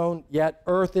my throne, yet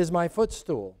earth is my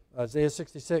footstool. Isaiah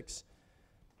 66.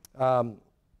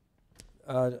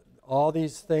 All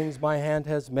these things my hand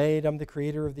has made. I'm the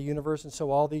creator of the universe, and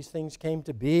so all these things came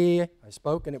to be. I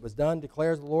spoke, and it was done,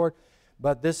 declares the Lord.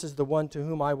 But this is the one to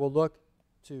whom I will look,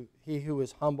 to he who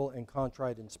is humble and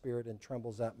contrite in spirit and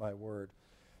trembles at my word.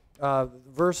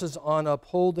 Verses on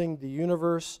upholding the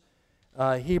universe.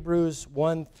 Hebrews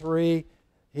 1:3.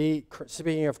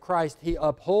 Speaking of Christ, he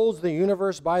upholds the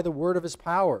universe by the word of his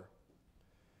power.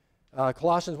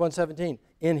 Colossians 1:17.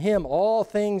 In him all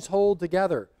things hold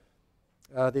together.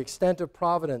 The extent of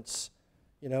providence,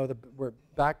 we're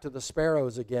back to the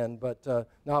sparrows again, but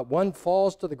not one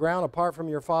falls to the ground apart from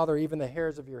your Father, even the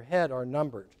hairs of your head are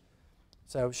numbered.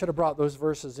 So we should have brought those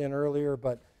verses in earlier,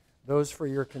 but those for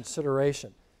your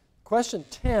consideration. Question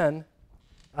 10,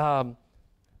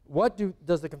 what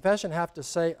does the confession have to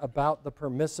say about the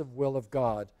permissive will of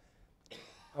God?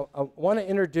 I want to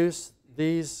introduce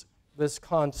this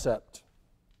concept.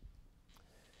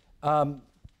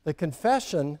 The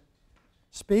confession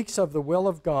speaks of the will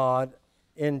of God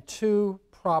in two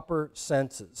proper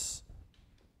senses.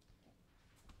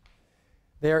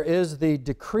 There is the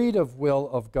decretive will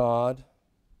of God,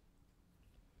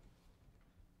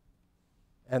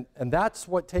 and that's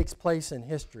what takes place in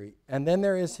history. And then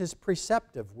there is his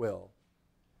preceptive will,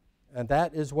 and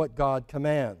that is what God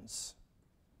commands.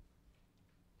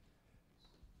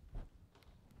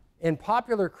 In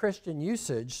popular Christian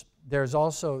usage, there's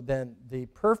also then the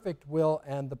perfect will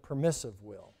and the permissive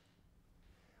will.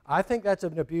 I think that's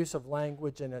an abuse of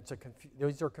language, and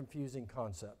these are confusing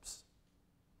concepts.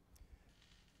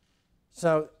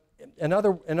 So, in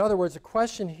other words, the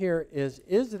question here is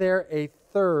there a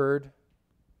third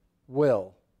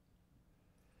will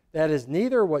that is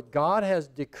neither what God has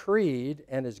decreed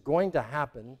and is going to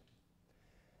happen,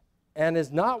 and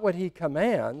is not what he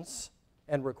commands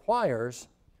and requires,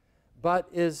 but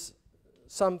is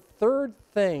some third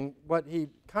thing, what he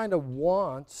kind of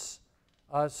wants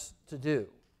us to do?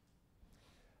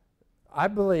 I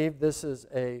believe this is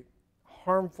a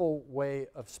harmful way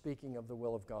of speaking of the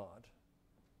will of God.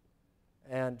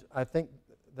 And I think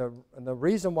the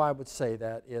reason why I would say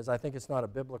that is I think it's not a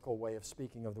biblical way of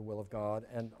speaking of the will of God,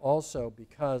 and also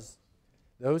because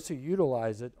those who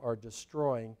utilize it are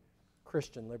destroying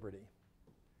Christian liberty.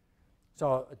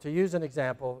 So to use an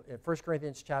example, in 1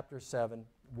 Corinthians chapter 7,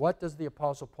 what does the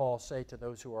Apostle Paul say to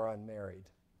those who are unmarried?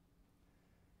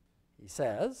 He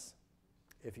says,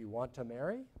 if you want to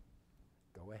marry,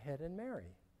 go ahead and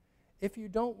marry. If you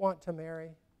don't want to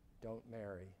marry, don't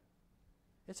marry.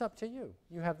 It's up to you.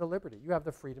 You have the liberty. You have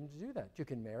the freedom to do that. You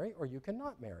can marry or you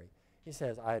cannot marry. He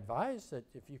says, I advise that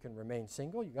if you can remain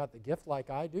single, you got the gift like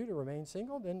I do to remain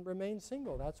single, then remain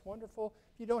single. That's wonderful.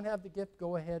 If you don't have the gift,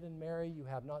 go ahead and marry. You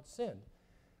have not sinned.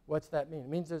 What's that mean? It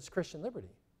means it's Christian liberty.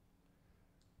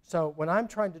 So when I'm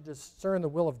trying to discern the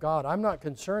will of God, I'm not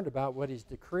concerned about what he's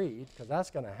decreed, because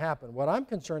that's going to happen. What I'm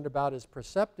concerned about is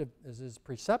his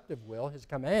preceptive will, his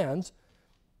commands,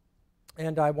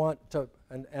 and I want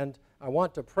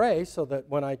to pray so that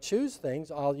when I choose things,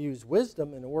 I'll use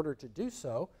wisdom in order to do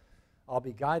so. I'll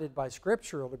be guided by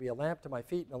Scripture. It'll be a lamp to my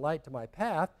feet and a light to my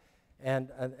path. And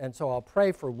so I'll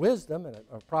pray for wisdom and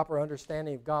a proper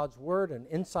understanding of God's Word and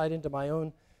insight into my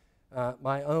own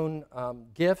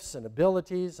gifts and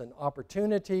abilities and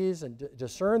opportunities, and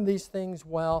discern these things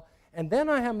well. And then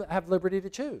I have liberty to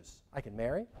choose. I can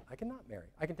marry. I cannot marry.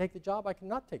 I can take the job. I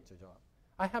cannot take the job.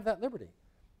 I have that liberty.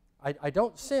 I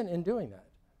don't sin in doing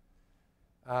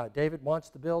that. David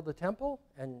wants to build the temple,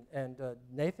 and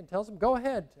Nathan tells him, go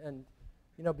ahead and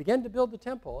begin to build the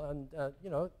temple. And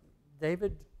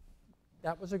David,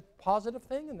 that was a positive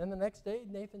thing. And then the next day,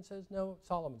 Nathan says, no,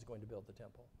 Solomon's going to build the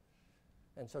temple.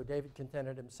 And so David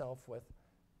contented himself with,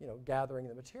 gathering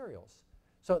the materials.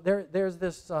 So there's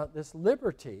this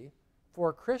liberty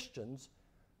for Christians.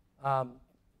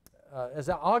 As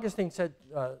Augustine said,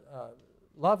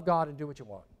 love God and do what you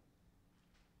want.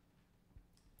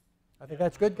 I think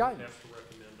that's good guidance. I have to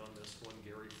recommend on this one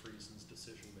Gary Friesen's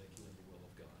decision-making and the will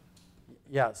of God.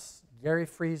 Yes, Gary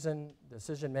Friesen,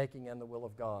 decision-making and the will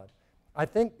of God. I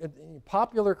think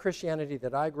popular Christianity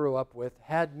that I grew up with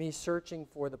had me searching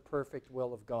for the perfect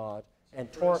will of God. And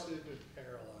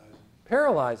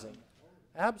paralyzing.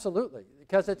 Absolutely.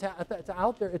 Because it's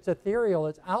out there, it's ethereal,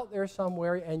 it's out there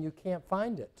somewhere, and you can't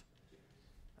find it.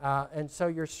 And so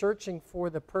you're searching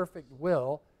for the perfect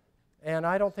will, and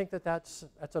I don't think that's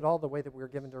at all the way that we're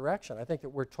given direction. I think that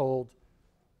we're told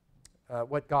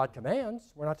what God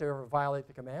commands. We're not to ever violate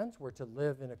the commands. We're to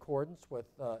live in accordance with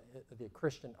the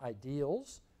Christian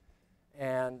ideals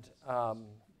and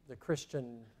the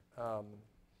Christian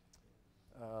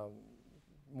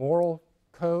moral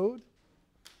code.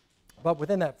 But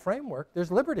within that framework, there's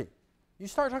liberty. You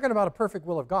start talking about a perfect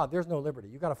will of God, there's no liberty.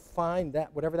 You've got to find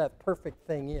that, whatever that perfect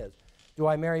thing is. Do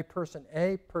I marry person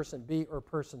A, person B, or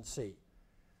person C?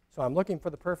 So I'm looking for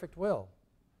the perfect will.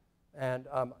 And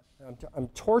I'm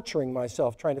torturing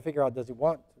myself trying to figure out, does he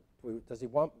want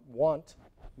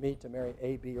me to marry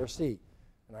A, B, or C?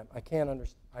 And I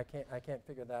can't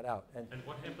figure that out. And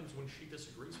what happens when she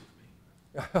disagrees with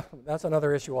me? That's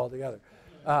another issue altogether.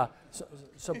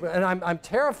 And I'm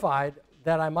terrified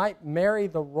that I might marry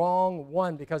the wrong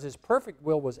one because his perfect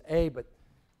will was A, but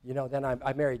then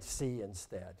I married C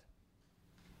instead.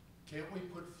 Can't we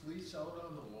put fleece out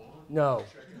on the lawn? No.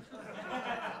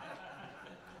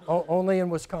 Only in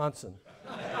Wisconsin.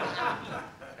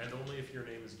 And only if your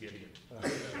name is Gideon.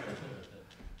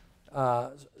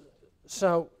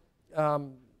 So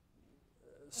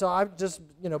I just,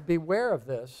 beware of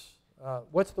this.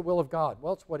 What's the will of God?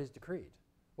 Well, it's what He's decreed.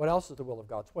 What else is the will of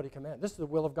God? It's what He commanded. This is the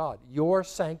will of God, your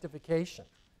sanctification.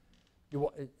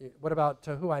 What about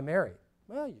to who I marry?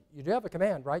 Well, you do have a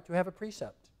command, right? You have a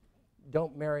precept.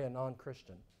 Don't marry a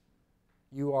non-Christian.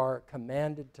 You are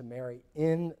commanded to marry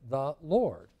in the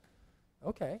Lord.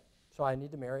 Okay, so I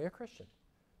need to marry a Christian.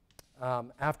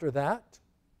 After that,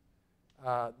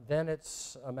 then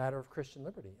it's a matter of Christian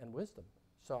liberty and wisdom.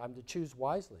 So I'm to choose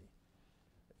wisely.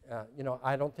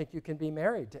 I don't think you can be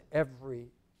married to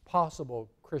every possible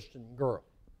Christian girl.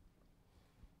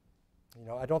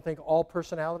 I don't think all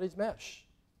personalities mesh.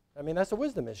 I mean, that's a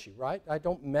wisdom issue, right? I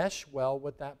don't mesh well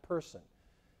with that person.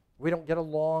 We don't get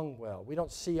along well. We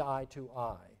don't see eye to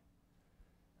eye.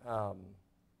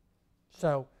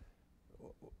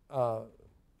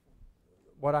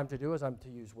 What I'm to do is I'm to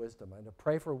use wisdom. I'm to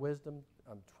pray for wisdom.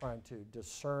 I'm trying to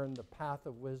discern the path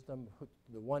of wisdom,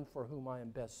 the one for whom I am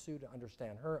best suited,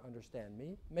 understand her, understand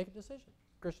me, make a decision.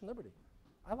 Christian liberty.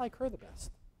 I like her the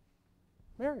best.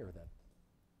 Marry her then.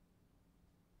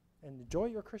 And enjoy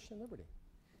your Christian liberty.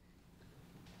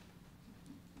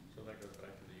 So that goes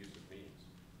back to the use of means.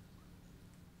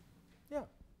 Yeah,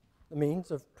 the means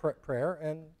of prayer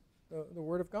and the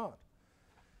Word of God.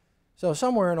 So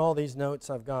somewhere in all these notes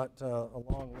I've got a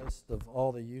long list of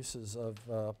all the uses of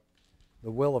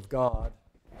the will of God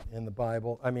in the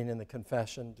Bible, in the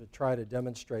confession, to try to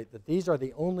demonstrate that these are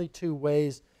the only two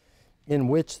ways in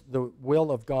which the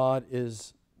will of God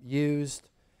is used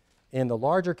in the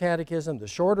larger catechism. The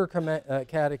shorter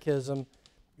catechism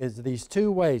is these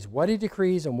two ways, what He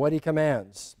decrees and what He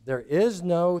commands. There is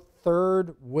no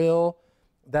third will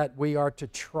that we are to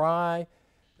try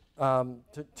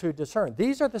to discern.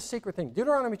 These are the secret things.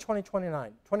 Deuteronomy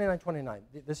 29.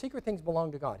 The secret things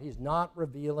belong to God. He's not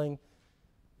revealing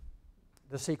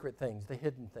the secret things, the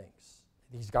hidden things.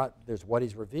 There's what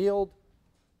He's revealed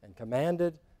and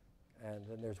commanded, and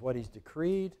then there's what He's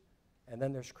decreed, and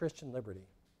then there's Christian liberty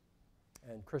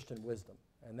and Christian wisdom.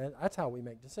 And then that's how we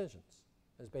make decisions,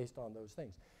 is based on those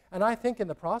things. And I think in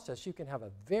the process you can have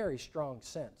a very strong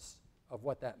sense of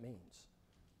what that means,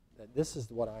 that this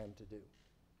is what I am to do.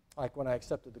 Like when I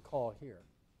accepted the call here.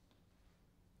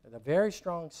 And a very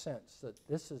strong sense that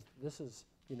this is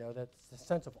that's the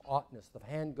sense of oughtness, the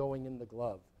hand going in the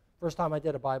glove. First time I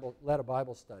led a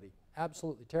Bible study,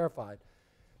 absolutely terrified,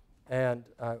 and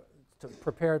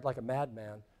prepared like a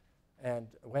madman, and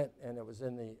went, and it was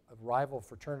in the rival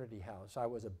fraternity house. I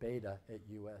was a beta at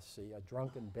USC, a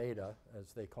drunken beta,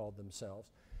 as they called themselves.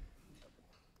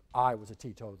 I was a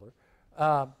teetotaler.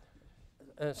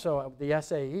 And so the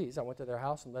SAEs, I went to their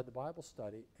house and led the Bible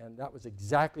study, and that was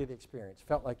exactly the experience.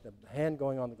 Felt like the hand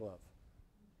going on the glove.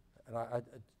 And I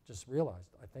just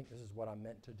realized, I think this is what I'm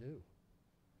meant to do.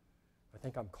 I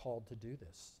think I'm called to do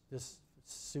this. This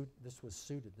was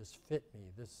suited, this fit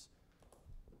me, this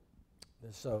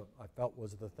I felt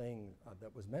was the thing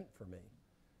that was meant for me,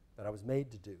 that I was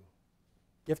made to do,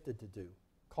 gifted to do,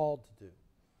 called to do.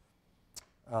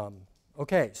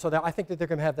 Okay, so I think that they're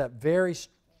going to have that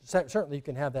certainly you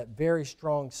can have that very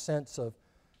strong sense of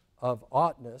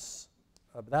oughtness,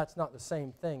 but that's not the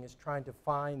same thing as trying to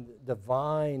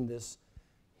divine this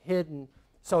hidden.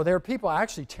 So there are people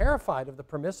actually terrified of the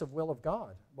permissive will of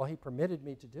God. Well, He permitted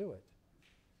me to do it.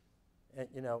 And,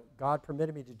 God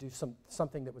permitted me to do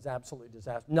something that was absolutely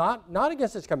disastrous. Not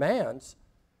against His commands,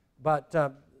 but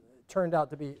turned out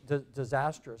to be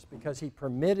disastrous because He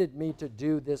permitted me to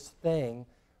do this thing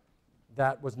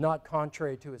that was not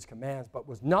contrary to His commands, but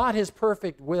was not His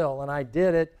perfect will, and I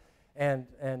did it, and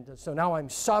so now I'm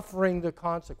suffering the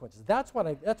consequences. That's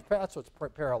what's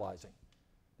paralyzing.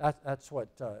 That's what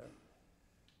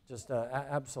just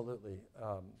absolutely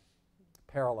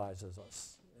paralyzes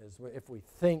us, is if we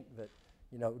think that,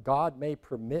 God may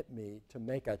permit me to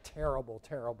make a terrible,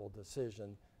 terrible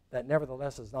decision that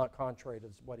nevertheless is not contrary to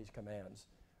what he commands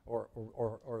or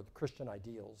the Christian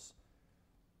ideals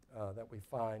that we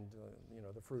find,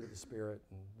 the fruit of the Spirit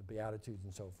and the Beatitudes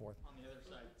and so forth. On the other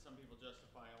side, some people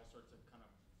justify all sorts of kind of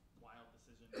wild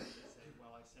decisions. They say,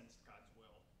 well, I sensed God's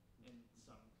will in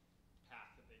some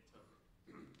path that they took,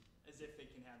 as if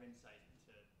they can have insight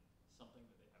into something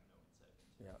that they have no insight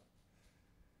into.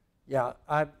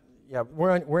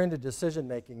 We're into decision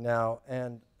making now,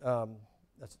 and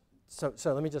so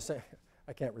let me just say,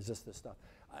 I can't resist this stuff.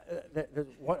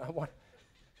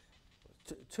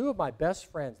 Two of my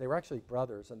best friends, they were actually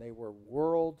brothers, and they were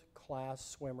world-class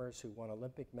swimmers who won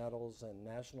Olympic medals and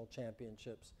national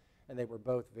championships, and they were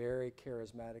both very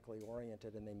charismatically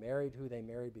oriented, and they married who they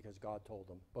married because God told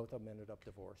them. Both of them ended up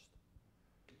divorced.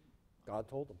 God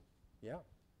told them, yeah.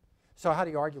 So how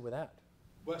do you argue with that?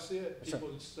 Well, that's it.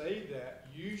 People say that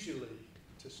usually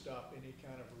to stop any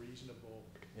kind of reasonable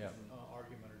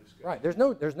argument or discussion. Right.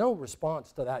 There's no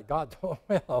response to that. God told,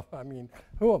 well, I mean,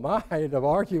 who am I to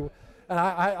argue? And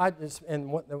I just, in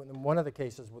one of the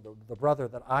cases with the brother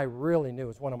that I really knew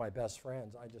was one of my best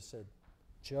friends, I just said,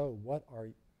 Joe, what?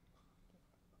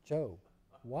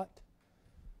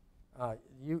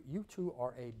 You two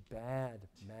are a bad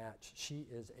match. She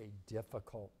is a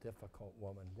difficult, difficult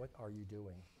woman. What are you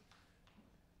doing?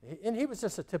 And he was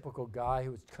just a typical guy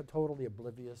who was totally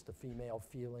oblivious to female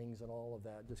feelings and all of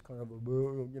that, just kind of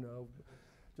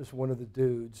just one of the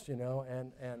dudes,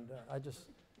 and I just,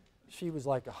 she was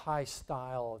like a high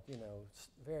style,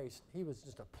 he was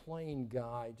just a plain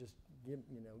guy, just give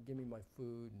me my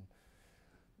food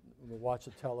and we'll watch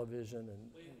the television.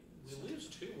 And we lose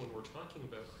too, when we're talking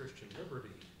about Christian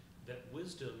liberty, that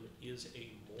wisdom is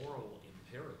a moral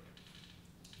imperative.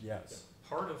 Yes.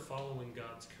 Part of following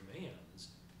God's commands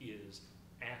is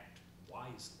act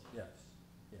wisely.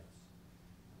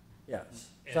 Yes.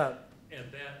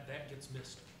 And that gets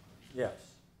missed.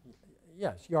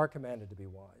 Yes, you are commanded to be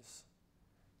wise.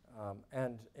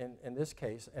 And in this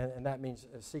case, and that means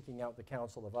seeking out the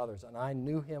counsel of others. And I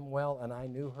knew him well, and I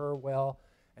knew her well,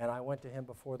 and I went to him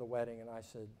before the wedding, and I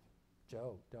said,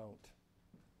 Joe,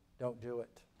 don't do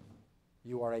it.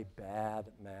 You are a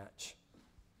bad match.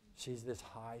 She's this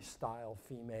high-style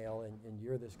female, and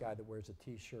you're this guy that wears a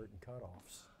T-shirt and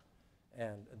cutoffs.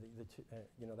 And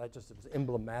that just was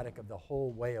emblematic of the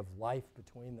whole way of life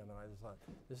between them. And I just thought,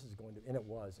 this is going to, and it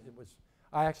was.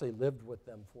 I actually lived with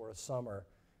them for a summer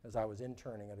as I was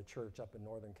interning at a church up in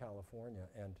Northern California.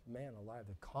 And man alive,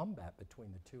 the combat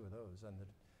between the two of those, and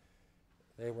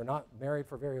they were not married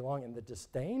for very long, and the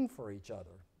disdain for each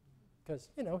other, because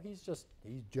he's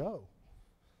Joe,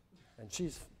 and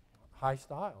she's high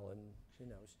style, and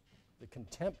the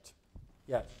contempt.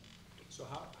 Yes. So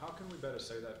how can we better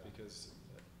say that? Because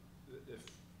if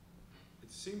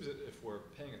it seems that if we're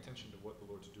paying attention to what the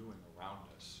Lord's doing around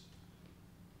us,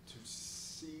 to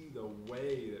see the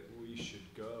way that we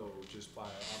should go just by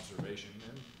observation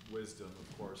and wisdom,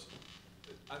 of course.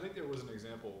 I think there was an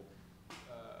example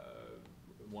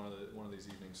one of these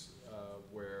evenings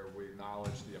where we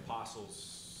acknowledged the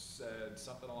apostles said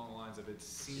something along the lines of it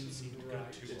seemed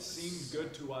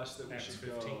good to us that we Acts should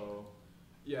 15. go.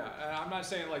 Yeah, and I'm not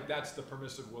saying like that's the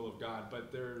permissive will of God,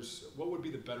 but what would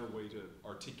be the better way to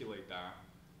articulate that,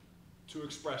 to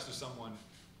express to someone,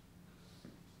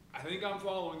 I think I'm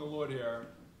following the Lord here.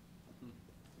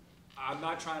 I'm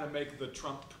not trying to make the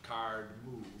trump card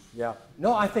move. Yeah.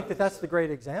 No, I think that's the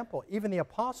great example. Even the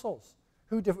apostles,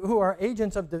 who are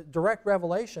agents of the direct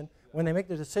revelation, when they make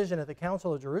the decision at the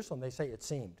Council of Jerusalem, they say it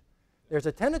seemed. There's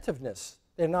a tentativeness.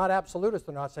 They're not absolutists.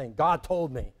 They're not saying, God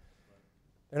told me.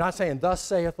 They're not saying, thus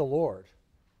saith the Lord.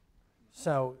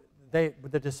 So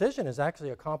the decision is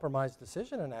actually a compromised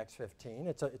decision in Acts 15.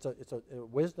 It's a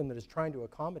wisdom that is trying to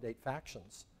accommodate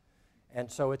factions. And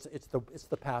so it's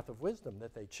the path of wisdom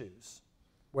that they choose,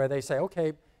 where they say,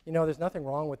 okay, there's nothing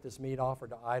wrong with this meat offered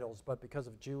to idols, but because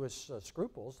of Jewish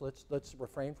scruples, let's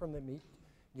refrain from the meat.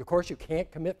 Of course, you can't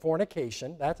commit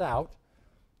fornication. That's out.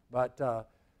 But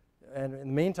and in the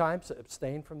meantime,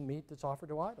 abstain from meat that's offered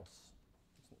to idols.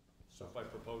 So if I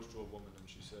propose to a woman and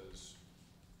she says,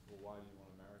 well, why do you want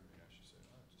to marry me? I should say,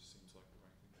 oh, it just seems like the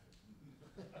right thing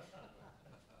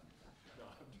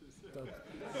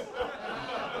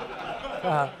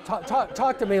to do.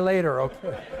 Talk to me later,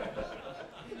 okay?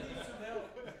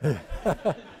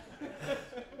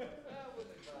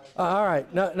 All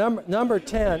right, number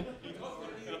 10.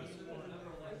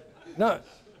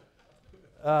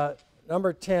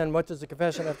 Number 10, what does the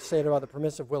confession have to say about the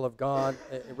permissive will of God?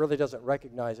 It really doesn't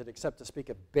recognize it except to speak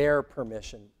of bare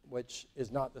permission, which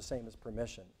is not the same as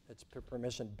permission. It's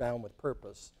permission bound with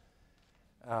purpose.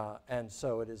 And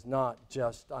so it is not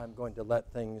just I'm going to let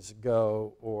things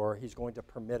go or he's going to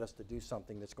permit us to do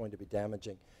something that's going to be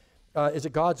damaging. Is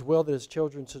it God's will that his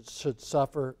children should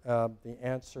suffer? The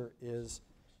answer is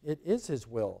it is his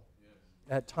will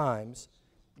at times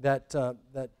that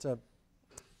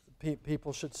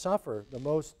people should suffer. The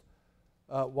most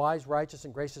wise, righteous,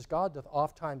 and gracious God doth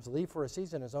oft times leave for a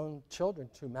season his own children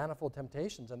to manifold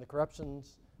temptations and the corruption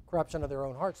of their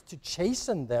own hearts, to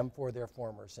chasten them for their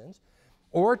former sins,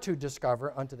 or to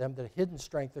discover unto them the hidden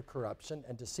strength of corruption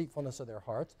and deceitfulness of their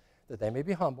hearts, that they may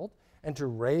be humbled, and to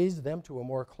raise them to a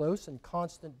more close and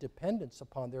constant dependence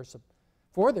upon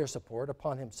for their support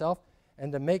upon himself,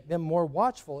 and to make them more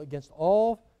watchful against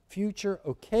all future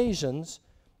occasions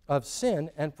of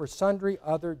sin and for sundry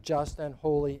other just and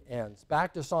holy ends.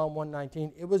 Back to Psalm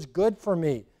 119, it was good for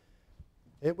me.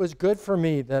 It was good for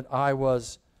me that I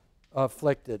was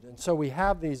afflicted. And so we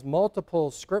have these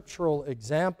multiple scriptural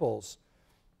examples.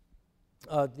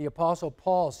 The Apostle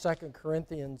Paul, 2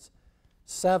 Corinthians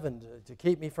 7, to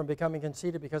keep me from becoming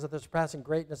conceited because of the surpassing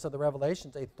greatness of the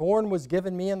revelations, a thorn was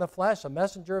given me in the flesh, a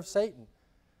messenger of Satan.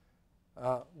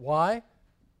 Why?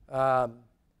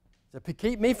 To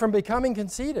keep me from becoming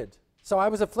conceited. So I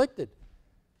was afflicted.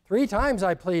 3 times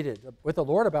I pleaded with the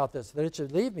Lord about this, that it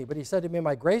should leave me. But he said to me,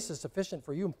 my grace is sufficient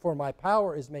for you, for my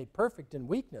power is made perfect in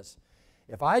weakness.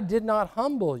 If I did not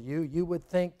humble you, you would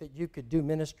think that you could do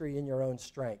ministry in your own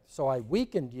strength. So I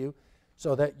weakened you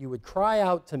so that you would cry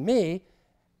out to me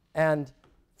and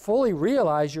fully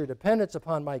realize your dependence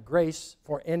upon my grace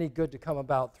for any good to come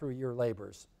about through your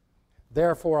labors.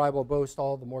 Therefore I will boast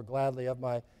all the more gladly of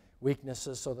my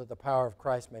weaknesses, so that the power of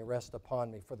Christ may rest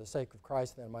upon me. For the sake of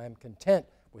Christ, then, I am content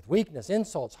with weakness,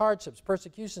 insults, hardships,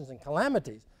 persecutions, and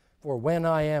calamities. For when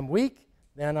I am weak,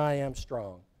 then I am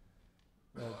strong.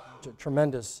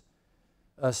 Tremendous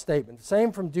statement.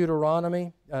 Same from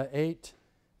Deuteronomy 8,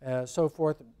 so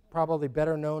forth. Probably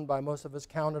better known by most of us.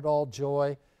 Count it all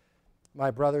joy, my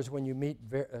brothers, when you meet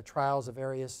trials of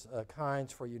various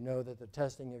kinds, for you know that the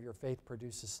testing of your faith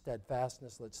produces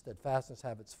steadfastness. Let steadfastness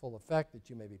have its full effect, that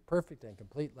you may be perfect and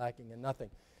complete, lacking in nothing.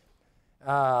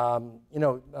 Malcolm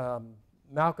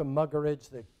Muggeridge,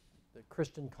 the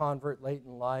Christian convert late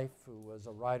in life, who was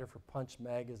a writer for Punch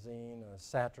magazine, a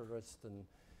satirist, and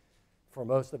for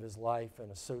most of his life, and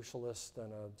a socialist,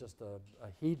 and just a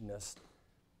hedonist,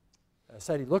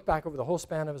 said he looked back over the whole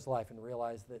span of his life and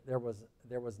realized that there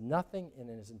was nothing in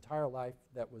his entire life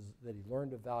that he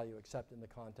learned of value except in the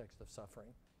context of suffering.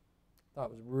 I thought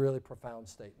it was a really profound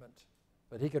statement,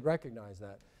 but he could recognize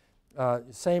that.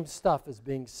 Same stuff is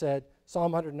being said.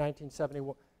 Psalm 119,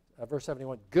 verse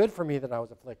 71, good for me that I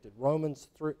was afflicted. Romans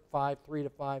 5,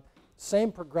 3-5,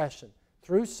 same progression.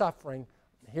 Through suffering,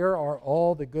 here are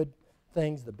all the good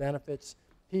things, the benefits.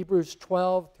 Hebrews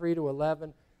 12,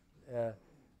 3-11,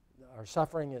 our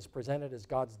suffering is presented as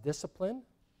God's discipline.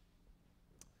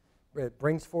 It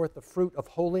brings forth the fruit of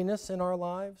holiness in our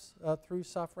lives through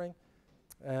suffering.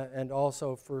 And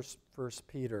also 1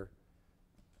 Peter.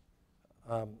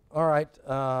 All right,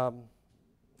 1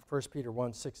 Peter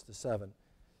 1, 6-7.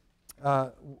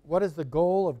 What is the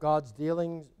goal of God's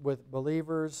dealings with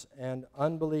believers and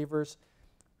unbelievers?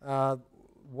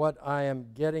 What I am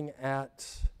getting at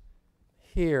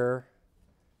here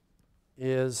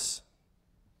is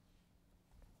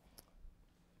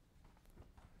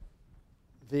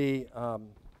the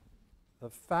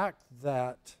fact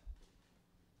that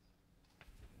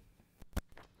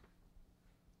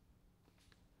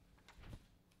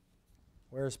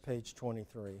where's page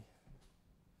 23?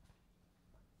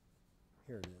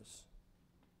 Here it is.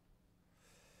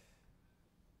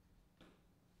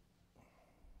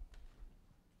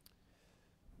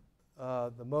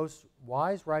 The most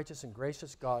wise, righteous, and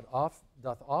gracious God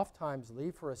doth oft times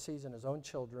leave for a season his own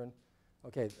children,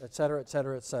 okay, etc.,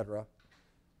 etc., etc.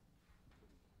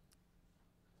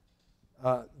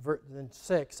 Then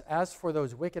 6, as for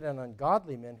those wicked and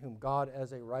ungodly men whom God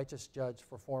as a righteous judge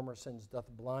for former sins doth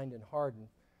blind and harden,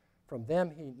 from them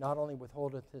he not only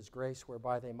withholdeth his grace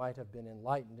whereby they might have been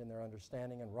enlightened in their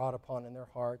understanding and wrought upon in their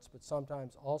hearts, but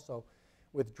sometimes also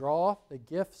withdraweth the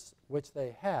gifts which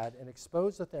they had, and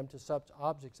exposeth them to such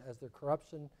objects as their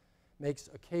corruption makes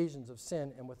occasions of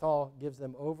sin, and withal gives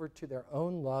them over to their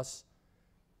own lusts,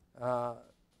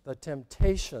 the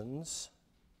temptations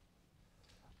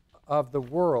of the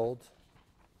world,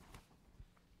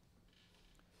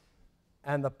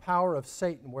 and the power of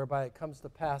Satan, whereby it comes to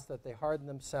pass that they harden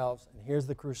themselves, and here's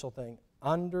the crucial thing,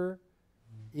 under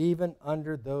even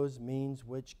under those means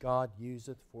which God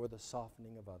useth for the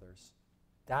softening of others.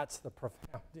 That's the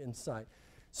profound insight.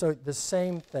 So the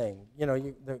same thing,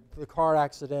 the car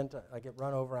accident, I get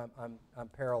run over, I'm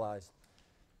paralyzed.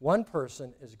 One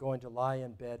person is going to lie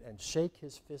in bed and shake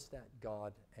his fist at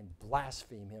God and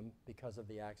blaspheme him because of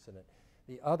the accident.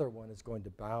 The other one is going to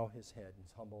bow his head in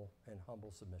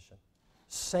humble submission.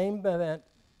 Same event,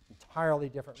 entirely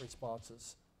different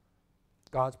responses.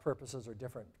 God's purposes are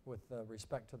different with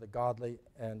respect to the godly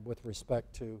and with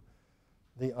respect to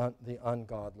the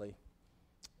ungodly.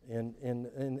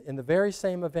 In the very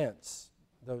same events,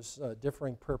 those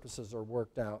differing purposes are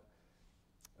worked out.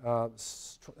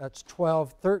 That's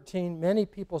 12. 13, many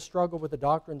people struggle with the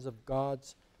doctrines of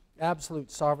God's absolute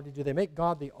sovereignty. Do they make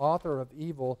God the author of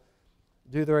evil?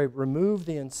 Do they remove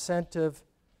the incentive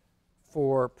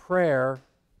for prayer?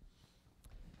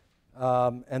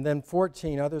 And then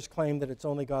 14, others claim that it's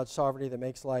only God's sovereignty that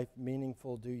makes life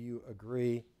meaningful. Do you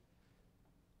agree?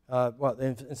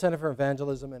 The incentive for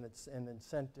evangelism and it's an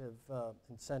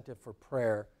incentive for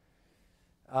prayer.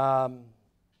 And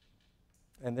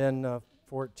then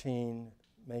 14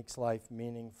 makes life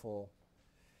meaningful.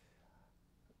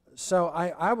 So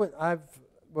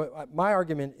my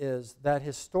argument is that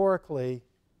historically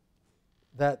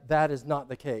that is not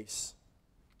the case.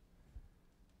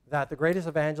 That the greatest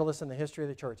evangelists in the history of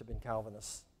the church have been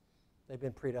Calvinists. They've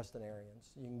been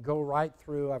predestinarians. You can go right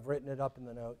through, I've written it up in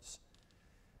the notes,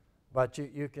 but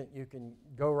you can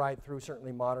go right through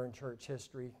certainly modern church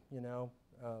history,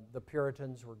 The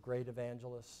Puritans were great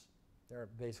evangelists. They're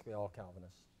basically all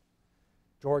Calvinists.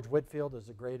 George Whitefield is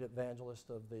a great evangelist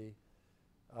of the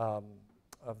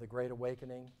Great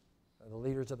Awakening. The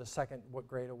leaders of the Second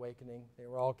Great Awakening, they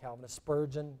were all Calvinists.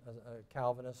 Spurgeon, a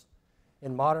Calvinist.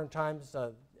 In modern times,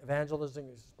 evangelism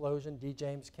explosion, D.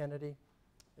 James Kennedy,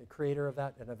 the creator of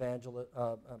that,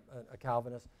 a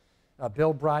Calvinist.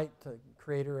 Bill Bright, the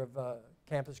creator of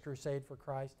Campus Crusade for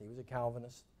Christ, he was a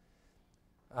Calvinist.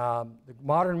 The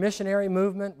modern missionary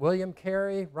movement, William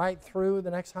Carey, right through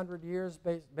the next 100 years,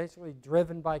 basically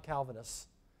driven by Calvinists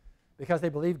because they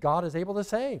believe God is able to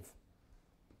save.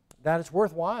 That it's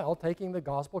worthwhile taking the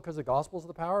gospel because the gospel is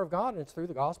the power of God, and it's through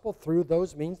the gospel, through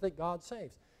those means that God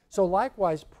saves. So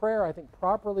likewise, prayer, I think,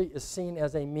 properly is seen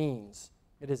as a means.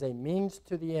 It is a means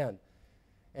to the end.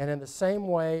 And in the same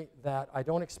way that I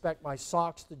don't expect my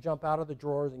socks to jump out of the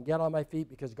drawers and get on my feet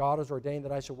because God has ordained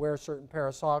that I should wear a certain pair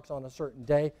of socks on a certain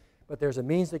day, but there's a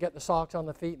means to get the socks on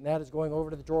the feet, and that is going over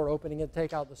to the drawer, opening it,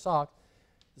 take out the socks.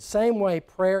 The same way,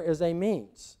 prayer is a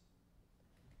means.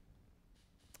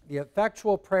 The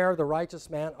effectual prayer of the righteous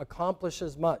man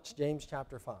accomplishes much, James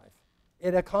chapter 5.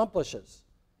 It accomplishes.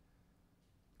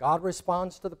 God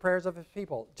responds to the prayers of his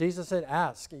people. Jesus said,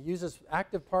 ask. He uses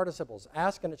active participles.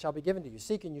 Ask and it shall be given to you.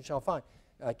 Seek and you shall find.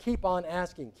 Keep on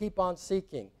asking. Keep on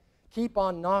seeking. Keep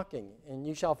on knocking and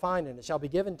you shall find and it shall be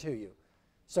given to you.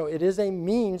 So it is a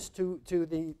means to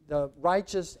the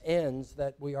righteous ends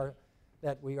that we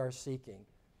are seeking.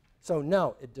 So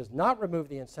no, it does not remove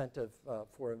the incentive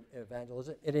for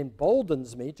evangelism. It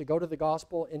emboldens me to go to the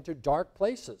gospel into dark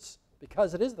places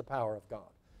because it is the power of God.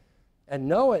 And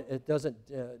no, it doesn't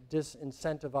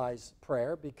disincentivize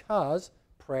prayer because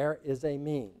prayer is a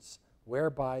means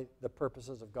whereby the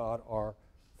purposes of God are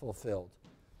fulfilled.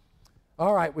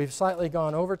 All right, we've slightly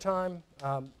gone over time.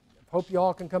 Hope you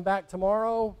all can come back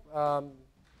tomorrow.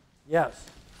 Yes?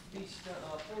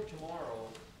 For tomorrow,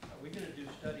 are we going to do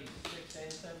studies 6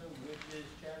 and 7, which is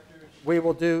chapters? We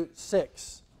will do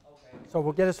 6. Okay. So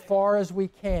we'll get as far as we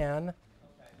can,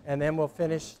 Okay. and then we'll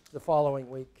finish the following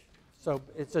week. So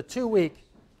it's a 2-week.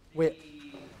 Chapters 6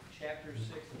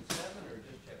 and 7, or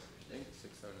just chapter 6?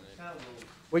 6, 7, and 8. Kind of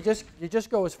a little You just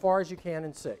go as far as you can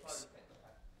in 6.